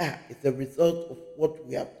that we are is the result of what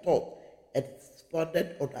we have thought, and it's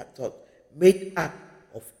founded on our thoughts, made up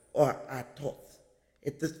of our thoughts.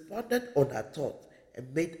 It is founded on our thoughts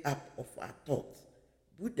and made up of our thoughts.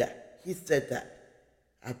 Buddha, he said that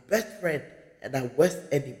our best friend and our worst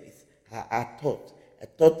enemies are our thoughts. A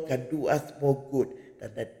thought can do us more good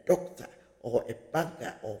than a doctor or a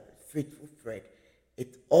banker or a faithful friend.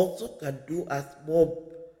 It also can do us more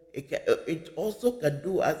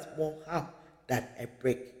harm than a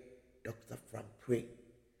break. Dr. Frank Crane.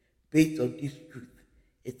 Based on this truth,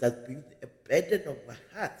 it has been a burden on my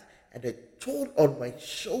heart and a toll on my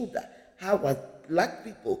shoulder how as black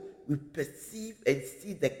people we perceive and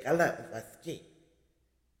see the color of our skin.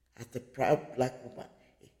 As a proud black woman,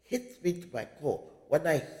 it hits me to my core when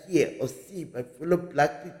I hear or see my fellow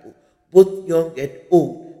black people, both young and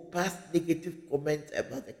old, pass negative comments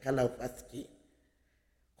about the color of our skin.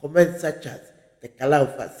 Comments such as the color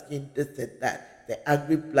of our skin, this and that, the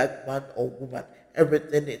angry black man or woman,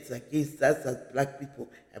 everything is against us as black people,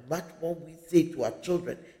 and much more we say to our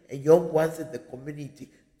children and young ones in the community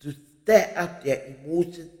to stir up their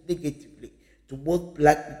emotions negatively. To most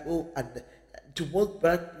black people and to most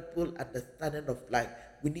black people understanding of life,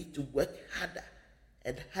 we need to work harder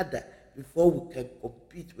and harder before we can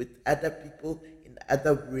compete with other people in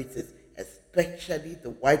other races, especially the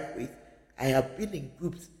white race. I have been in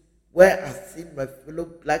groups where I've seen my fellow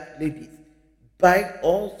black ladies buy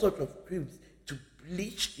all sorts of creams to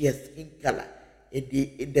bleach their skin color.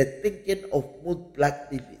 In the thinking of most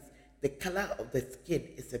black ladies, the color of the skin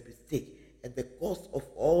is a mistake and the cause of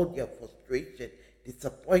all their frustration,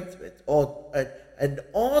 disappointment, and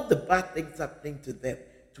all the bad things happening to them.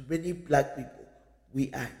 To many black people,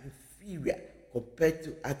 we are inferior compared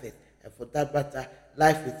to others, and for that matter,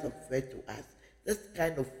 life is unfair to us. This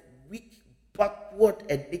kind of weak, backward,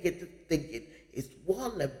 and negative thinking is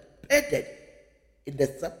well embedded in the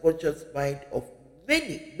subconscious mind of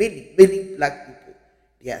many, many, many black people.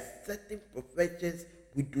 There are certain professions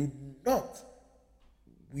not,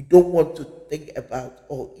 we don't want to think about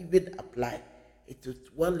or even apply. It is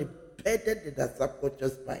well embedded in our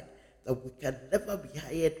subconscious mind that we can never be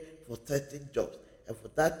hired for certain jobs, and for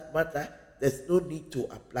that matter, there's no need to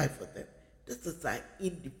apply for them. This is our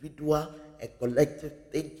individual and collective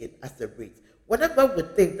thinking as a race. Whenever we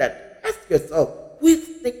think that, ask yourself, who is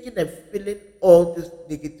thinking and feeling all this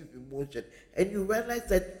negative emotion? And you realize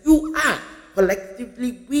that you are,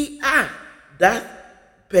 collectively, we are. That's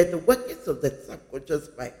per the workings of the subconscious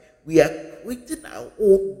mind. We are creating our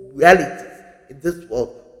own realities in this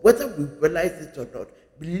world, whether we realize it or not,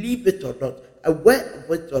 believe it or not, aware of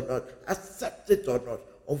it or not, accept it or not.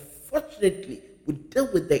 Unfortunately, we deal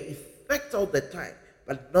with the effect all the time,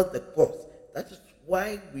 but not the cause. That is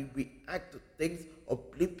why we react to things or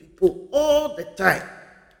blame people all the time.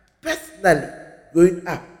 Personally, growing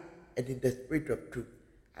up and in the spirit of truth,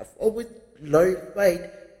 I've always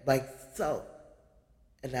glorified myself,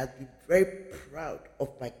 and I've been very proud of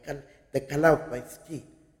the color of my skin.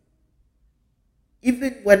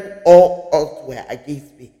 Even when all odds were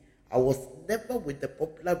against me, I was never with the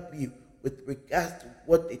popular view with regards to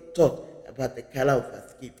what they thought about the color of my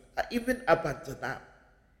skin. Even up until now,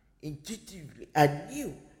 intuitively, I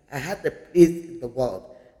knew I had a place in the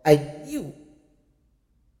world. I knew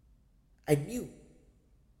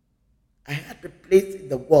I had a place in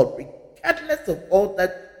the world, regardless of all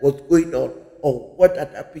that was going on or what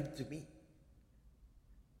had happened to me.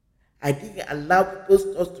 I didn't allow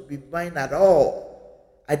people's thoughts to be mine at all.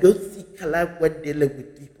 I don't see color when dealing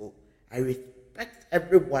with people. I respect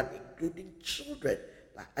everyone, including children,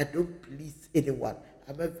 but I don't please anyone.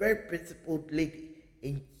 I'm a very principled lady,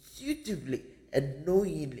 intuitively and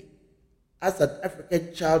knowingly. As an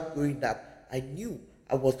African child growing up, I knew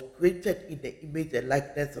I was created in the image and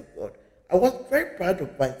likeness of God. I was very proud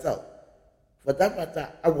of myself. For that matter,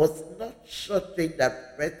 I was not shortchanged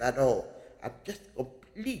that breath at all. I'm just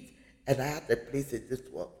complete, and I had a place in this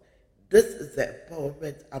world. This is the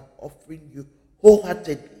empowerment I'm offering you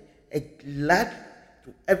wholeheartedly and gladly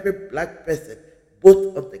to every black person,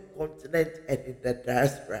 both on the continent and in the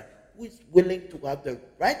diaspora, who is willing to have the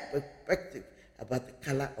right perspective about the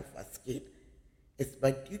color of our skin. It's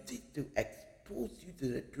my duty to expose you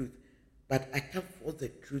to the truth, but I can't force the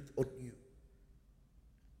truth on you.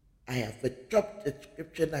 I have a job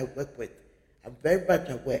description I work with. I'm very much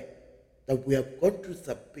aware that we have gone through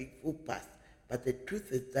some painful past, but the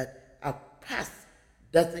truth is that our past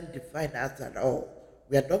doesn't define us at all.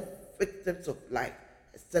 We are not victims of life,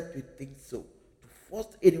 except we think so. To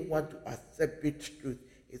force anyone to accept this truth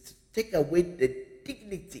is to take away the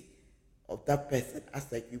dignity of that person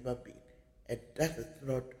as a human being, and that is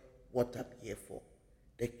not what I'm here for.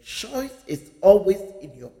 The choice is always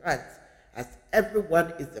in your hands, as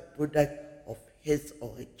everyone is a product of his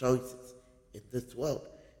or her choices in this world.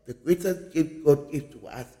 The greatest gift God gave to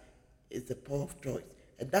us is the power of choice,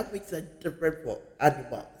 and that makes us different from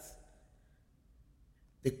animals.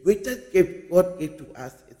 The greatest gift God gave to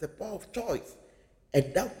us is the power of choice,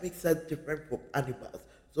 and that makes us different from animals.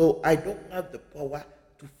 So I don't have the power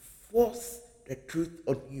to force the truth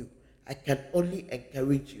on you. I can only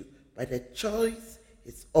encourage you, but the choice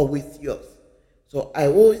is always yours. So I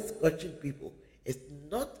always caution people, it's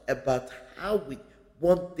not about how we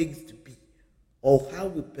want things to be, or how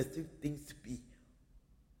we perceive things to be,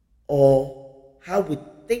 or how we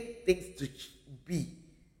think things to be,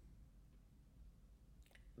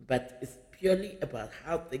 but it's purely about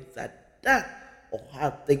how things are done or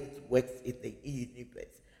how things works in the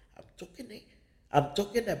universe. I'm talking I'm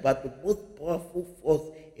talking about the most powerful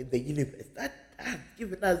force in the universe that has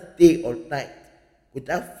given us day or night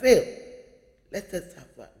without fail. Let us have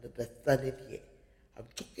an understanding here. I'm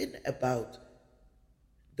talking about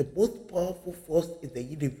the most powerful force in the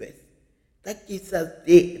universe that gives us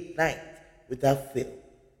day and night without fail.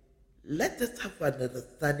 Let us have an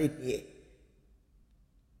understanding here.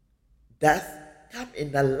 Thus, come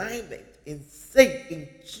in alignment, in sync, in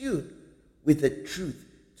tune with the truth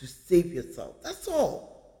to save yourself. That's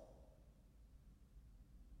all.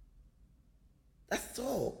 That's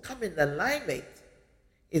all. Come in alignment,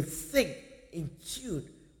 in sync, in tune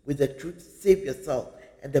with the truth to save yourself.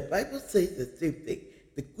 And the Bible says the same thing.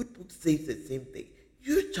 The good book says the same thing.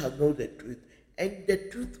 You shall know the truth, and the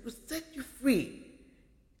truth will set you free.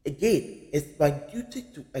 Again, it's my duty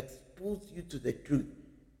to expose you to the truth,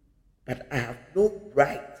 but I have no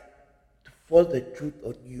right to force the truth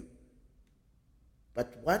on you.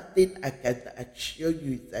 But one thing I can assure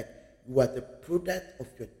you is that you are the product of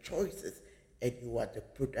your choices and you are the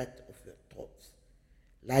product of your thoughts.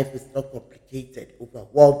 Life is not complicated,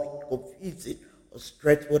 overwhelming, confusing, or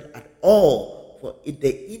stressful at all for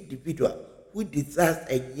the individual who desires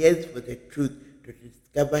and yearns for the truth to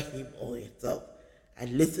discover him or herself. I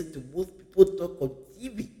listen to most people talk on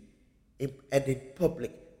TV and in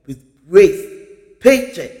public with grace,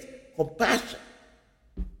 patience, compassion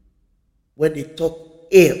when they talk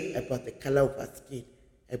ill about the color of our skin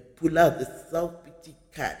and pull out the self-pity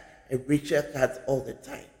card and racial cards all the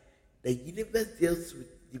time. The universe deals with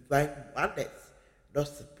divine oneness, not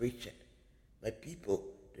separation. My people,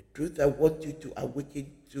 the truth I want you to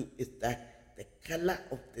awaken to is that the color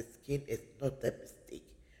of the skin is not a mistake,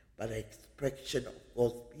 but an expression of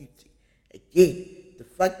God's beauty. Again, the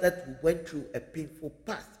fact that we went through a painful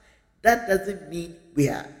past, that doesn't mean we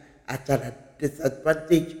are at a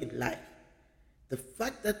disadvantage in life. The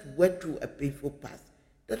fact that we went through a painful past,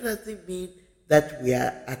 that doesn't mean that we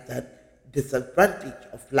are at a disadvantage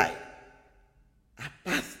of life. Our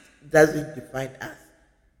past doesn't define us.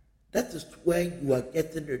 That is where you are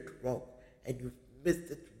getting it wrong and you've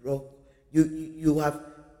missed it wrong. You have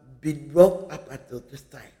been wrong up until this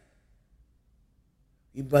time.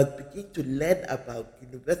 We must begin to learn about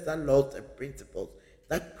universal laws and principles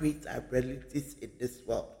that create our realities in this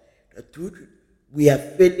world. The truth we are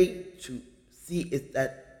failing to see is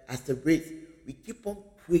that as a race, we keep on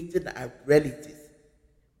creating our realities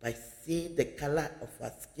by seeing the color of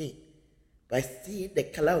our skin, by seeing the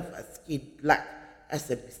color of our skin black as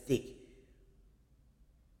a mistake.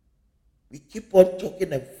 We keep on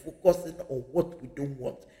talking and focusing on what we don't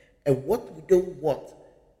want, and what we don't want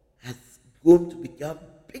has grown to become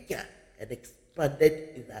bigger and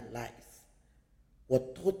expanded in our lives.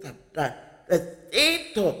 What thoughts have done, the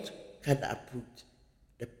same thought can uproot.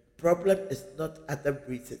 The problem is not other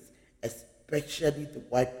races, especially the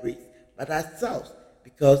white race, but ourselves,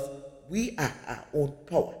 because we are our own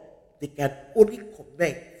power. They can only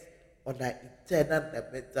comment on our internal and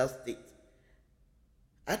mental state.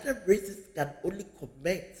 Other races can only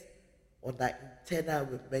comment on our internal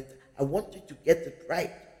and mental. I want you to get it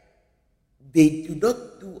right. They do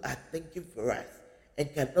not do our thinking for us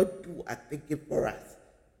and cannot do our thinking for us.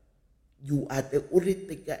 You are the only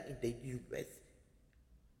thinker in the universe.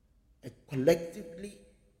 And collectively,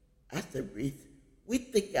 as a race, we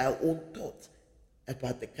think our own thoughts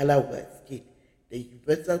about the color of our skin. The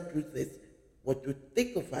universal truth is what we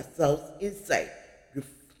think of ourselves inside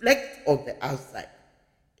reflects on the outside.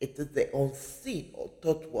 It is the unseen or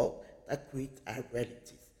thought world that creates our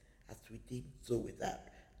realities, as within, so without.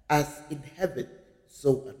 As in heaven,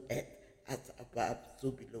 so on earth. As above,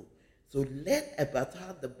 so below. So learn about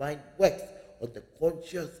how the mind works on the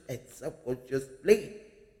conscious and subconscious plane,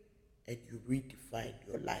 and you redefine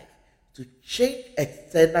your life. To change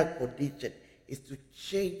external conditions is to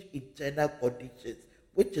change internal conditions,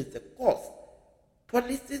 which is the cause.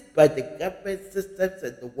 Policies by the government systems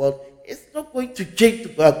and the world is not going to change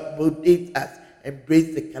to accommodate us,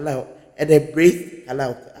 embrace the color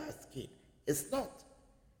of our skin. It's not.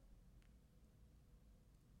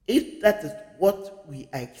 If that is what we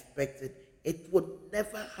are expecting, it would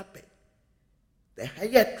never happen. The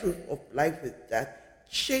higher truth of life is that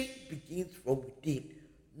change begins from within.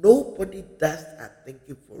 Nobody does our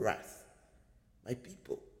thinking for us. My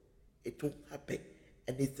people, it won't happen.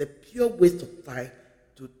 And it's a pure waste of time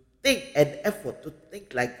to think and effort to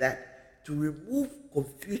think like that, to remove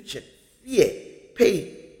confusion, fear,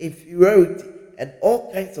 pain, inferiority, and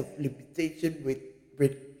all kinds of limitation with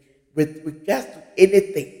regards to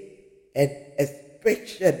anything, and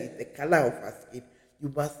especially the color of our skin.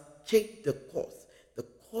 You must change the cause. The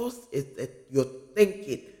cause is that your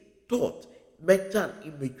thinking, thought, mental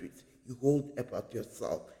imageries you hold about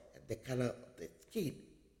yourself and the color of the skin.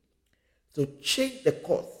 So change the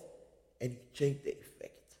cause and you change the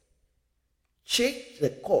effect. Change the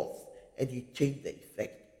cause and you change the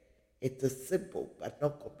effect. It is simple but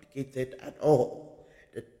not complicated at all.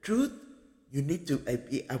 The truth you need to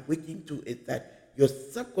be awakened to is that your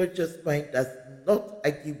subconscious mind does not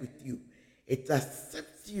argue with you. It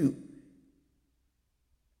accepts you.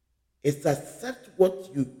 It accepts what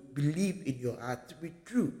you believe in your heart to be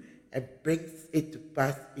true and brings it to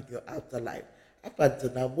pass in your outer life. Up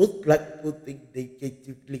until now, most black people think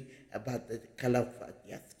negatively about the color of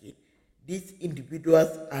their skin. These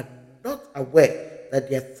individuals are not aware that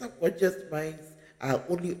their subconscious minds are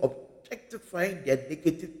only objectifying their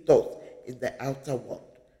negative thoughts in the outer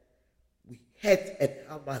world. We hurt and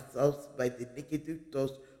harm ourselves by the negative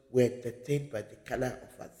thoughts we entertained by the color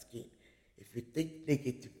of our skin. If you think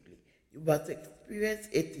negatively, you must experience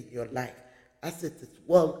it in your life as it is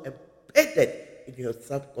well embedded in your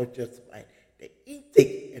subconscious mind. The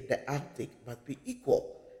intake and the outtake must be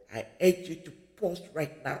equal. I urge you to pause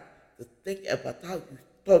right now to think about how you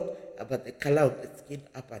thought about the color of the skin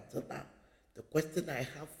up until now. The question I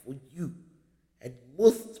have for you and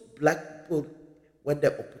most black people when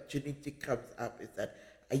the opportunity comes up is that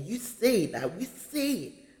are we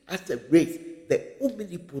saying as a race the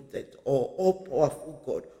omnipotent or all-powerful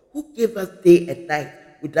God who gave us day and night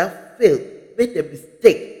without fail made a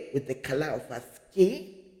mistake with the color of our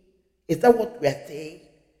skin? Is that what we are saying?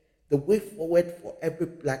 The way forward for every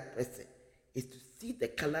black person is to see the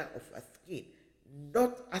color of our skin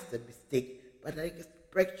not as a mistake but an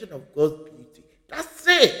expression of God's beauty. That's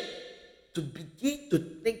it. To begin to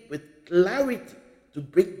think with clarity, to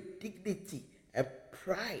bring dignity and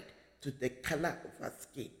pride to the color of our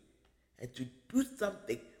skin, and to do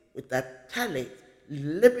something with our talent,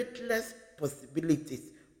 limitless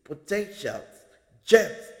possibilities, potentials,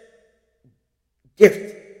 gems,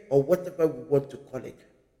 gift, or whatever we want to call it,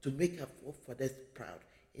 to make our forefathers proud.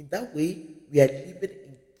 In that way, we are living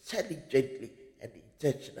intelligently and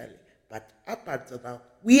intentionally. But up until now,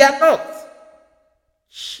 we are not.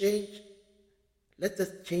 Change. Let us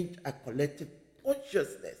change our collective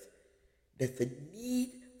consciousness. There's a need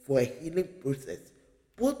for a healing process,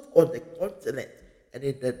 both on the continent and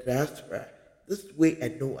in the diaspora, this way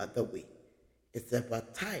and no other way. It's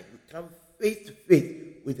about time we come face to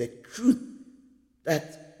face with the truth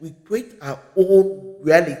that we create our own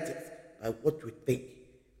realities by what we think.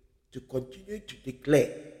 To continue to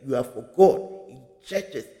declare you are for God in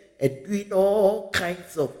churches and doing all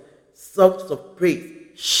kinds of songs of praise,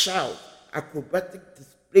 shout, acrobatic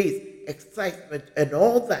displays, excitement, and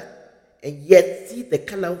all that, and yet see the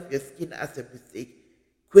color of your skin as a mistake,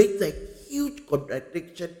 creates a huge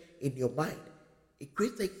contradiction in your mind. It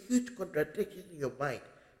creates a huge contradiction in your mind.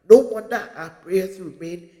 No wonder our prayers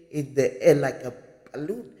remain in the air like a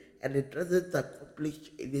balloon and it doesn't accomplish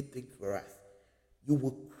anything for us. You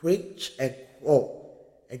will cringe and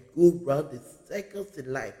crawl and go round in circles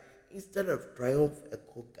in life instead of triumph and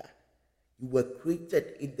conquer. You were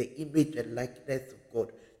created in the image and likeness of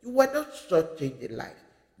God. You were not shortchanged in life.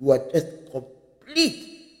 You are just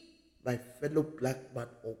complete. My fellow black man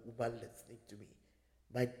or woman listening to me,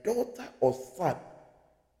 my daughter or son,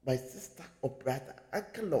 my sister or brother,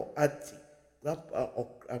 uncle or auntie, grandpa or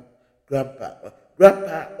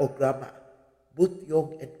grandpa or grandma, both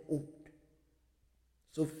young and old.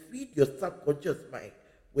 So feed your subconscious mind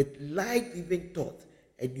with life-giving thoughts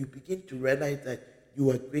and you begin to realize that you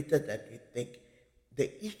are greater than you think.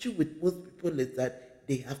 The issue with most people is that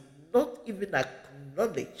they have not even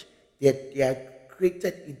acknowledged that they are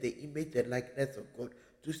created in the image and likeness of God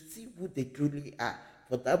to see who they truly are.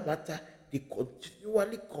 For that matter, they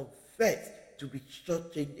continually confess to be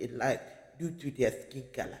shortchanged in life due to their skin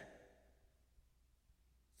color.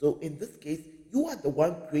 So in this case, you are the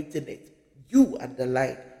one creating it. You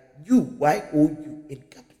underline, you, Y-O-U, in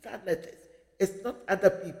capital letters. It's not other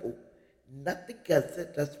people. Nothing can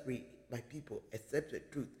set us free, my people, except the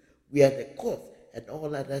truth. We are the cause and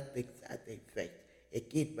all other things are the effect.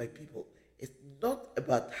 Again, my people, it's not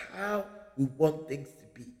about how we want things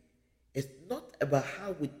to be. It's not about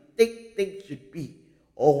how we think things should be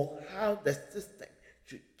or how the system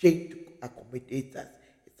should change to accommodate us.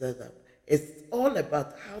 It's all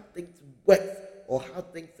about how things work or how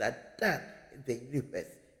things are done in the universe.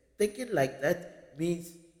 Thinking like that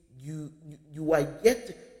means you are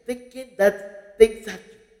yet thinking that things have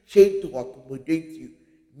to change to accommodate you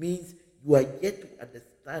means you are yet to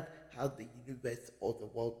understand how the universe or the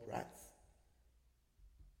world runs.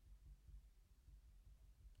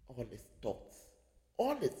 All is thoughts.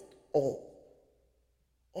 All is all.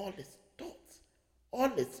 all is thoughts,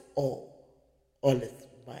 all is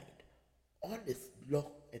mind, all is law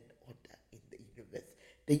and order in the universe.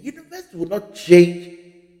 The universe will not change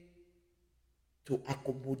to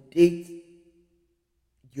accommodate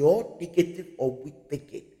your negative or weak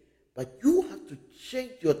thinking, but you have to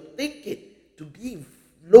change your thinking to be in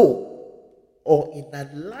flow or in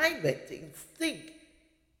alignment, in sync,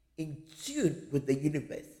 in tune with the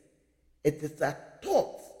universe. It is our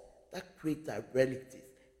thoughts that create our realities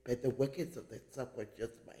by the workings of the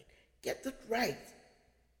subconscious mind. Get it right.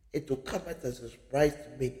 It will come as a surprise to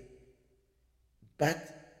many.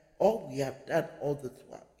 But all we have done all this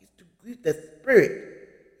while is to grieve the Spirit,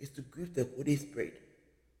 is to grieve the Holy Spirit.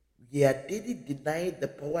 We are daily denying the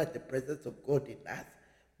power and the presence of God in us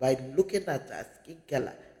by looking at our skin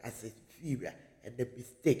color as inferior and a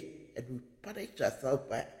mistake, and we punish ourselves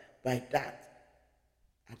by that.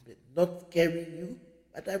 I'm not scaring you,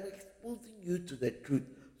 but I'm exposing you to the truth.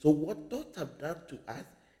 So what thoughts have done to us,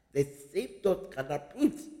 the same thought can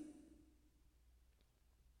uproot.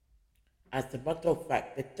 As a matter of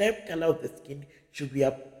fact, the term color of the skin should be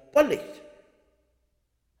abolished.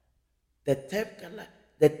 The term color,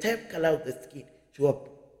 the term color of the skin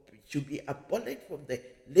should be abolished from the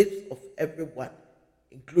lips of everyone,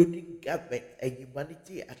 including government and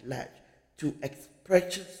humanity at large, to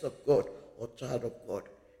expressions of God or child of God.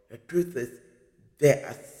 The truth is, there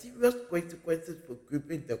are serious consequences for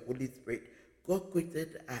grieving the Holy Spirit. God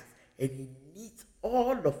created us, and He needs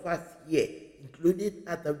all of us here, including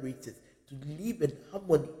other races, to live in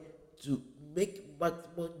harmony, to make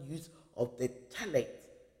maximum use of the talents,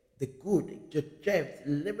 the good, the gems,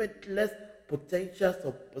 limitless potentials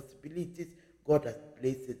of possibilities God has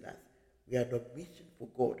placed in us. We are on a mission for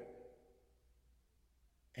God.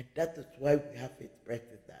 And that is why we have His breath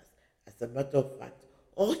in us. As a matter of fact,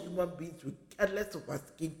 all human beings, regardless of our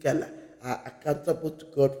skin color, are accountable to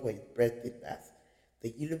God for His breath in us. The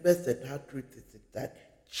universe and our truth is that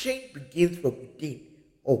change begins from within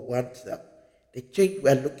or oneself. The change we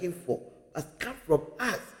are looking for must come from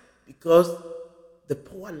us, because the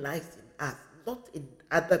power lies in us, not in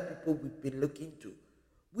other people we've been looking to.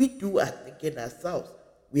 We do our thinking ourselves.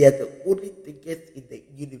 We are the only thinkers in the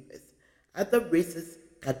universe. Other races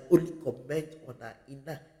can only comment on our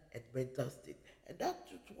inner and mental state. And that's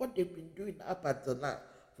what they've been doing up until now.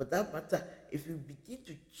 For that matter, if we begin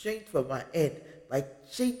to change from our end by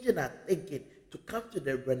changing our thinking to come to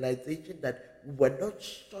the realization that we were not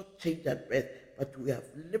short-changed at birth, but we have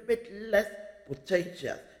limitless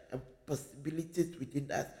potential and possibilities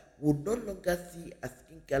within us, we'll no longer see a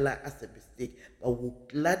skin color as a mistake, but we'll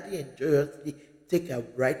gladly and joyously take our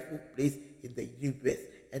rightful place in the universe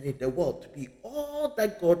and in the world to be all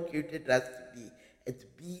that God created us to be, and to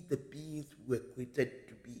be the beings we were created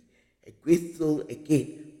to be. A great soul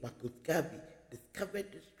again, Marcus Garvey,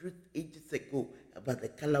 discovered this truth ages ago about the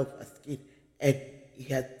color of our skin, and he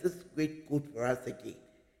has this great quote for us again.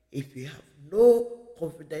 If you have no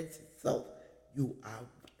confidence in self, you are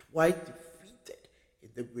twice defeated in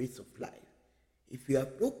the race of life. If you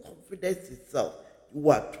have no confidence in self, you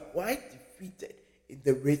are twice defeated in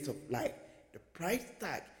the race of life. The price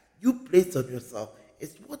tag you place on yourself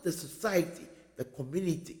is what the society, the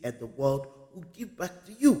community, and the world will give back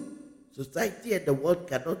to you. Society and the world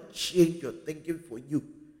cannot change your thinking for you,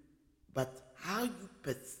 but how you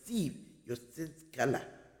perceive your skin's color.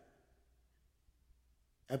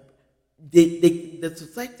 Uh, the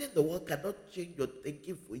society and the world cannot change your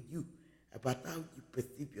thinking for you about how you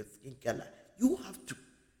perceive your skin color. You have to.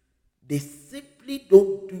 They simply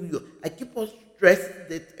don't do your. I keep on stressing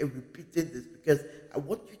this and repeating this because I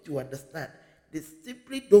want you to understand. They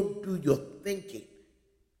simply don't do your thinking,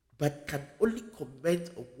 but can only comment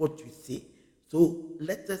on what you say. So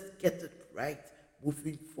let us get it right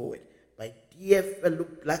moving forward. My dear fellow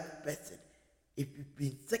black person, if you've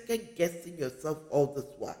been second guessing yourself all this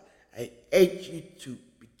while, I urge you to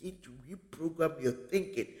begin to reprogram your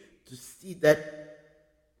thinking to see that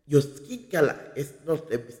your skin color is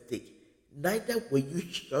not a mistake. Neither were you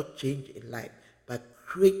shortchanged in life, but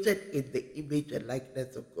created in the image and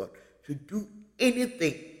likeness of God to do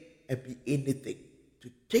anything and be anything, to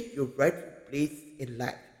take your rightful place in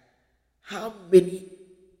life. How can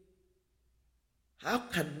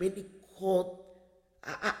many call,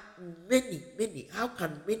 how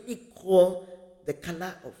can many call the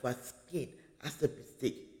color of our skin as a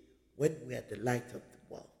mistake when we are the light of the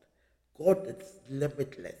world? God is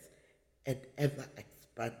limitless and ever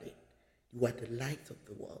expanding. You are the light of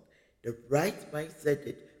the world. The right mindset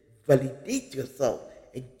is validate yourself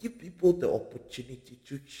and give people the opportunity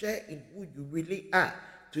to share in who you really are,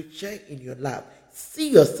 to share in your love. See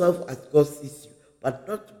yourself as God sees you, but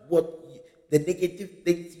not what the negative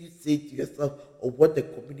things you say to yourself or what the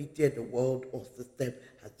community and the world or system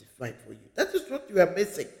has defined for you. That is what you are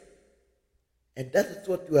missing. And that is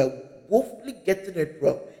what you are woefully getting it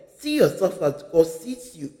wrong. See yourself as God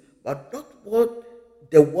sees you, but not what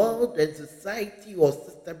the world and society or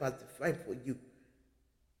system has defined for you.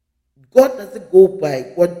 God doesn't go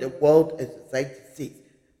by what the world and society says.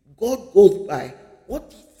 God goes by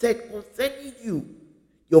what He said concerning you.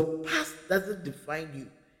 Your past doesn't define you.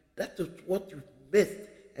 That is what you've missed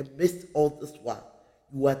and missed all this while.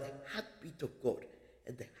 You are the heartbeat of God.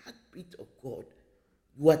 And the heartbeat of God,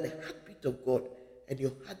 you are the heartbeat of God. And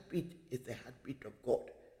your heartbeat is the heartbeat of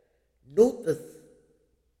God. Know this.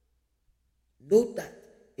 Know that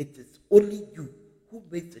it is only you who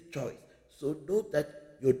makes the choice. So know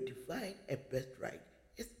that your divine and birthright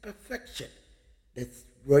is perfection. That's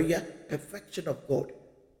royal perfection of God.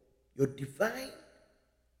 Your divine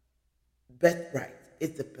birthright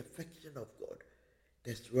is the perfection of God.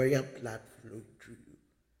 There's royal blood flowing through you.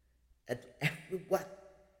 And everyone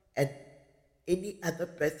and any other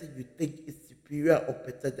person you think is superior or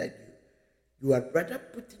better than you are rather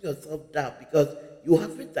putting yourself down because you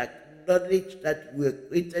haven't acknowledged that you were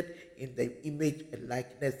created in the image and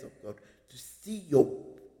likeness of God. To see your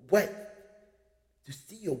worth, to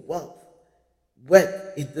see your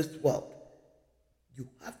worth in this world. You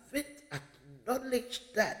haven't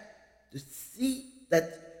acknowledged that. To see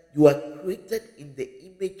that you are created in the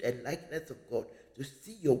image and likeness of God. To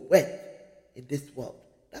see your worth in this world.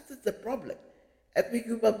 That is the problem. Every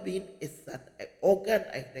human being is an organ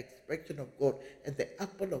and an expression of God and the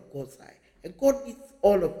apple of God's eye. And God needs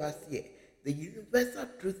all of us here. The universal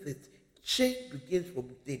truth is change begins from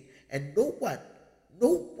within. And no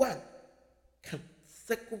one can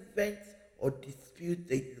circumvent or dispute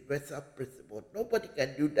the universal principle. Nobody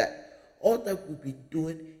can do that. All that we've been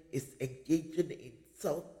doing is engaging in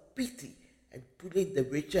self-pity and pulling the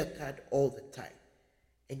Rachel card all the time.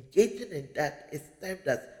 Engaging in that is timed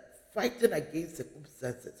as fighting against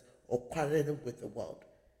circumstances or quarreling with the world.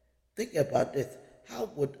 Think about this. How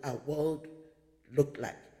would our world look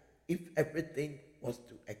like if everything was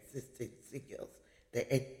to exist in singles?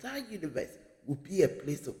 The entire universe would be a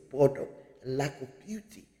place of boredom and lack of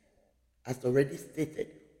beauty. As already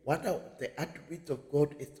stated, one of the attributes of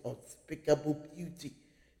God is unspeakable beauty.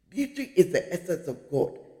 Beauty is the essence of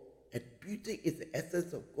God, and beauty is the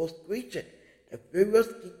essence of God's creation. The various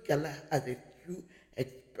skin color are the true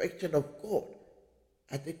expression of God,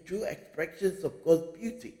 are the true expressions of God's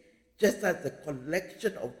beauty, just as the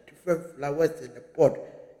collection of different flowers in a pot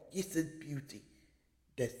gives it beauty.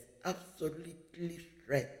 There's absolutely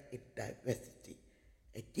strength in diversity.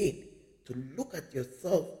 Again, to look at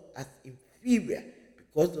yourself as inferior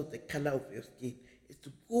because of the color of your skin is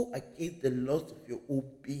to go against the laws of your own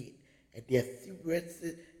being, and there are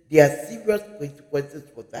serious consequences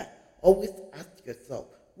for that. Always ask yourself,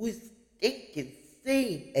 who is thinking,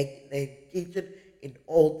 saying, and engaging in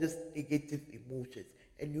all these negative emotions?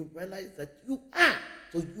 And you realize that you are,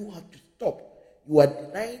 so you have to stop. You are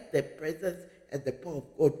denying the presence and the power of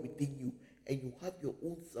God within you, and you have your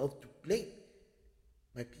own self to blame.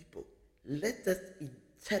 My people, let us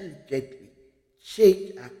intelligently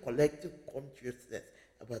change our collective consciousness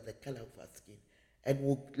about the color of our skin, and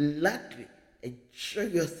will gladly and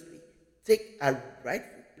joyously take our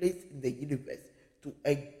rightful place in the universe to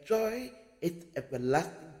enjoy its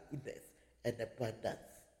everlasting goodness and abundance.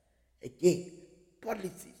 Again,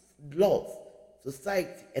 policies, laws,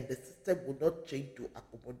 society, and the system will not change to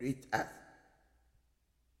accommodate us.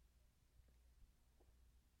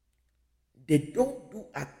 They don't do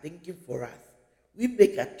our thinking for us. We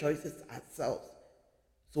make our choices ourselves.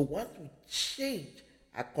 So once we change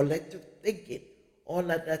our collective thinking,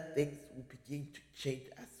 all other things will begin to change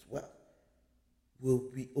as well. We'll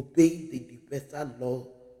be obeying the universal law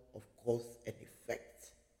of cause and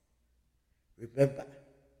effect. Remember,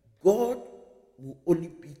 God will only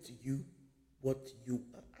be to you what you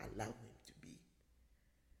allow Him to be.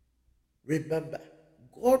 Remember,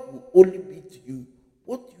 God will only be to you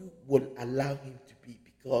what you will allow Him to be,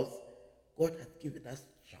 because God has given us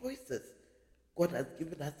choices. God has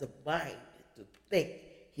given us a mind to think.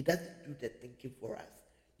 He doesn't do the thinking for us.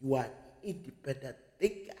 You are an independent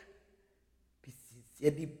thinker. Be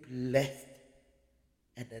sincerely blessed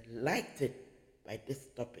and enlightened by this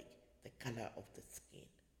topic, the color of the skin.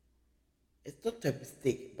 It's not a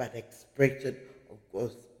mistake, but an expression of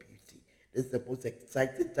God's beauty. This is the most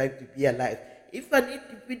exciting time to be alive. If an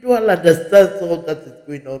individual understands all that is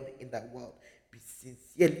going on in the world, be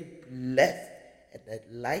sincerely blessed and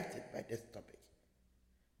enlightened by this topic.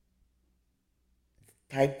 It's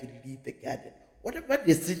time to leave the garden. Whatever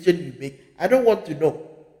decision you make, I don't want to know.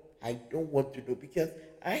 I don't want to know because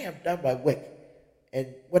I have done my work. And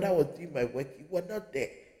when I was doing my work, you were not there.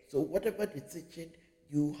 So whatever decision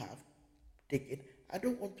you have taken, I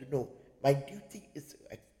don't want to know. My duty is to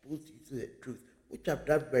expose you to the truth, which I've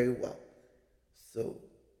done very well. So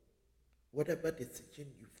whatever decision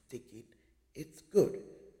you've taken, it's good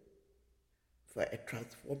for a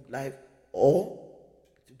transformed life or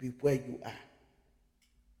to be where you are.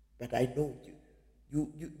 But I know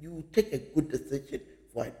you take a good decision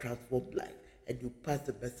for a transformed life and you pass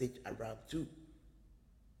the message around too.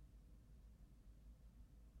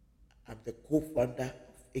 I'm the co-founder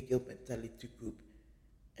of Eagle Mentality Group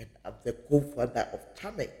and I'm the co-founder of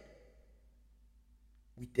TAME.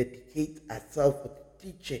 We dedicate ourselves for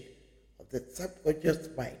the teaching of the subconscious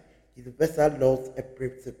mind, universal laws and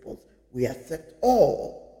principles. We accept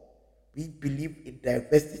all. We believe in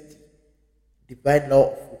diversity, divine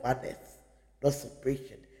law of oneness, not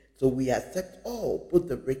separation. So we accept all, both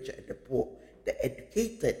the rich and the poor, the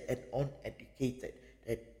educated and uneducated,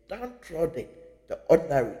 the downtrodden, the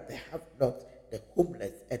ordinary, the have-nots, the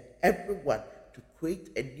homeless, and everyone to create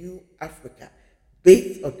a new Africa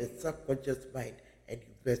based on the subconscious mind and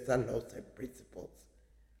universal laws and principles.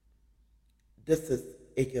 This is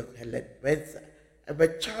Eagle Helen Mensah. I'm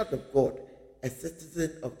a child of God, a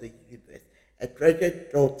citizen of the universe, a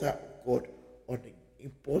treasured daughter of God on an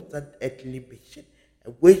important earthly mission,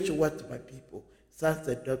 a way forward to my people, sons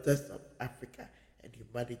and daughters of Africa and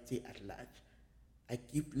humanity at large. I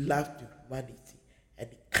give love to humanity and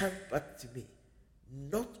it comes back to me,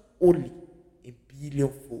 not only in billion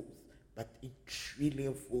folds, but in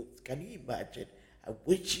trillion folds. Can you imagine? I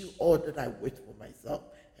wish you all that I wish for myself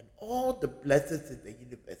and all the blessings in the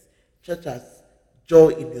universe, such as joy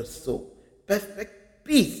in your soul, perfect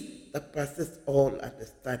peace that passes all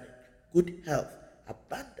understanding, good health,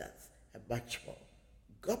 abundance, and much more.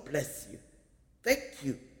 God bless you. Thank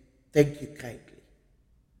you. Thank you kindly.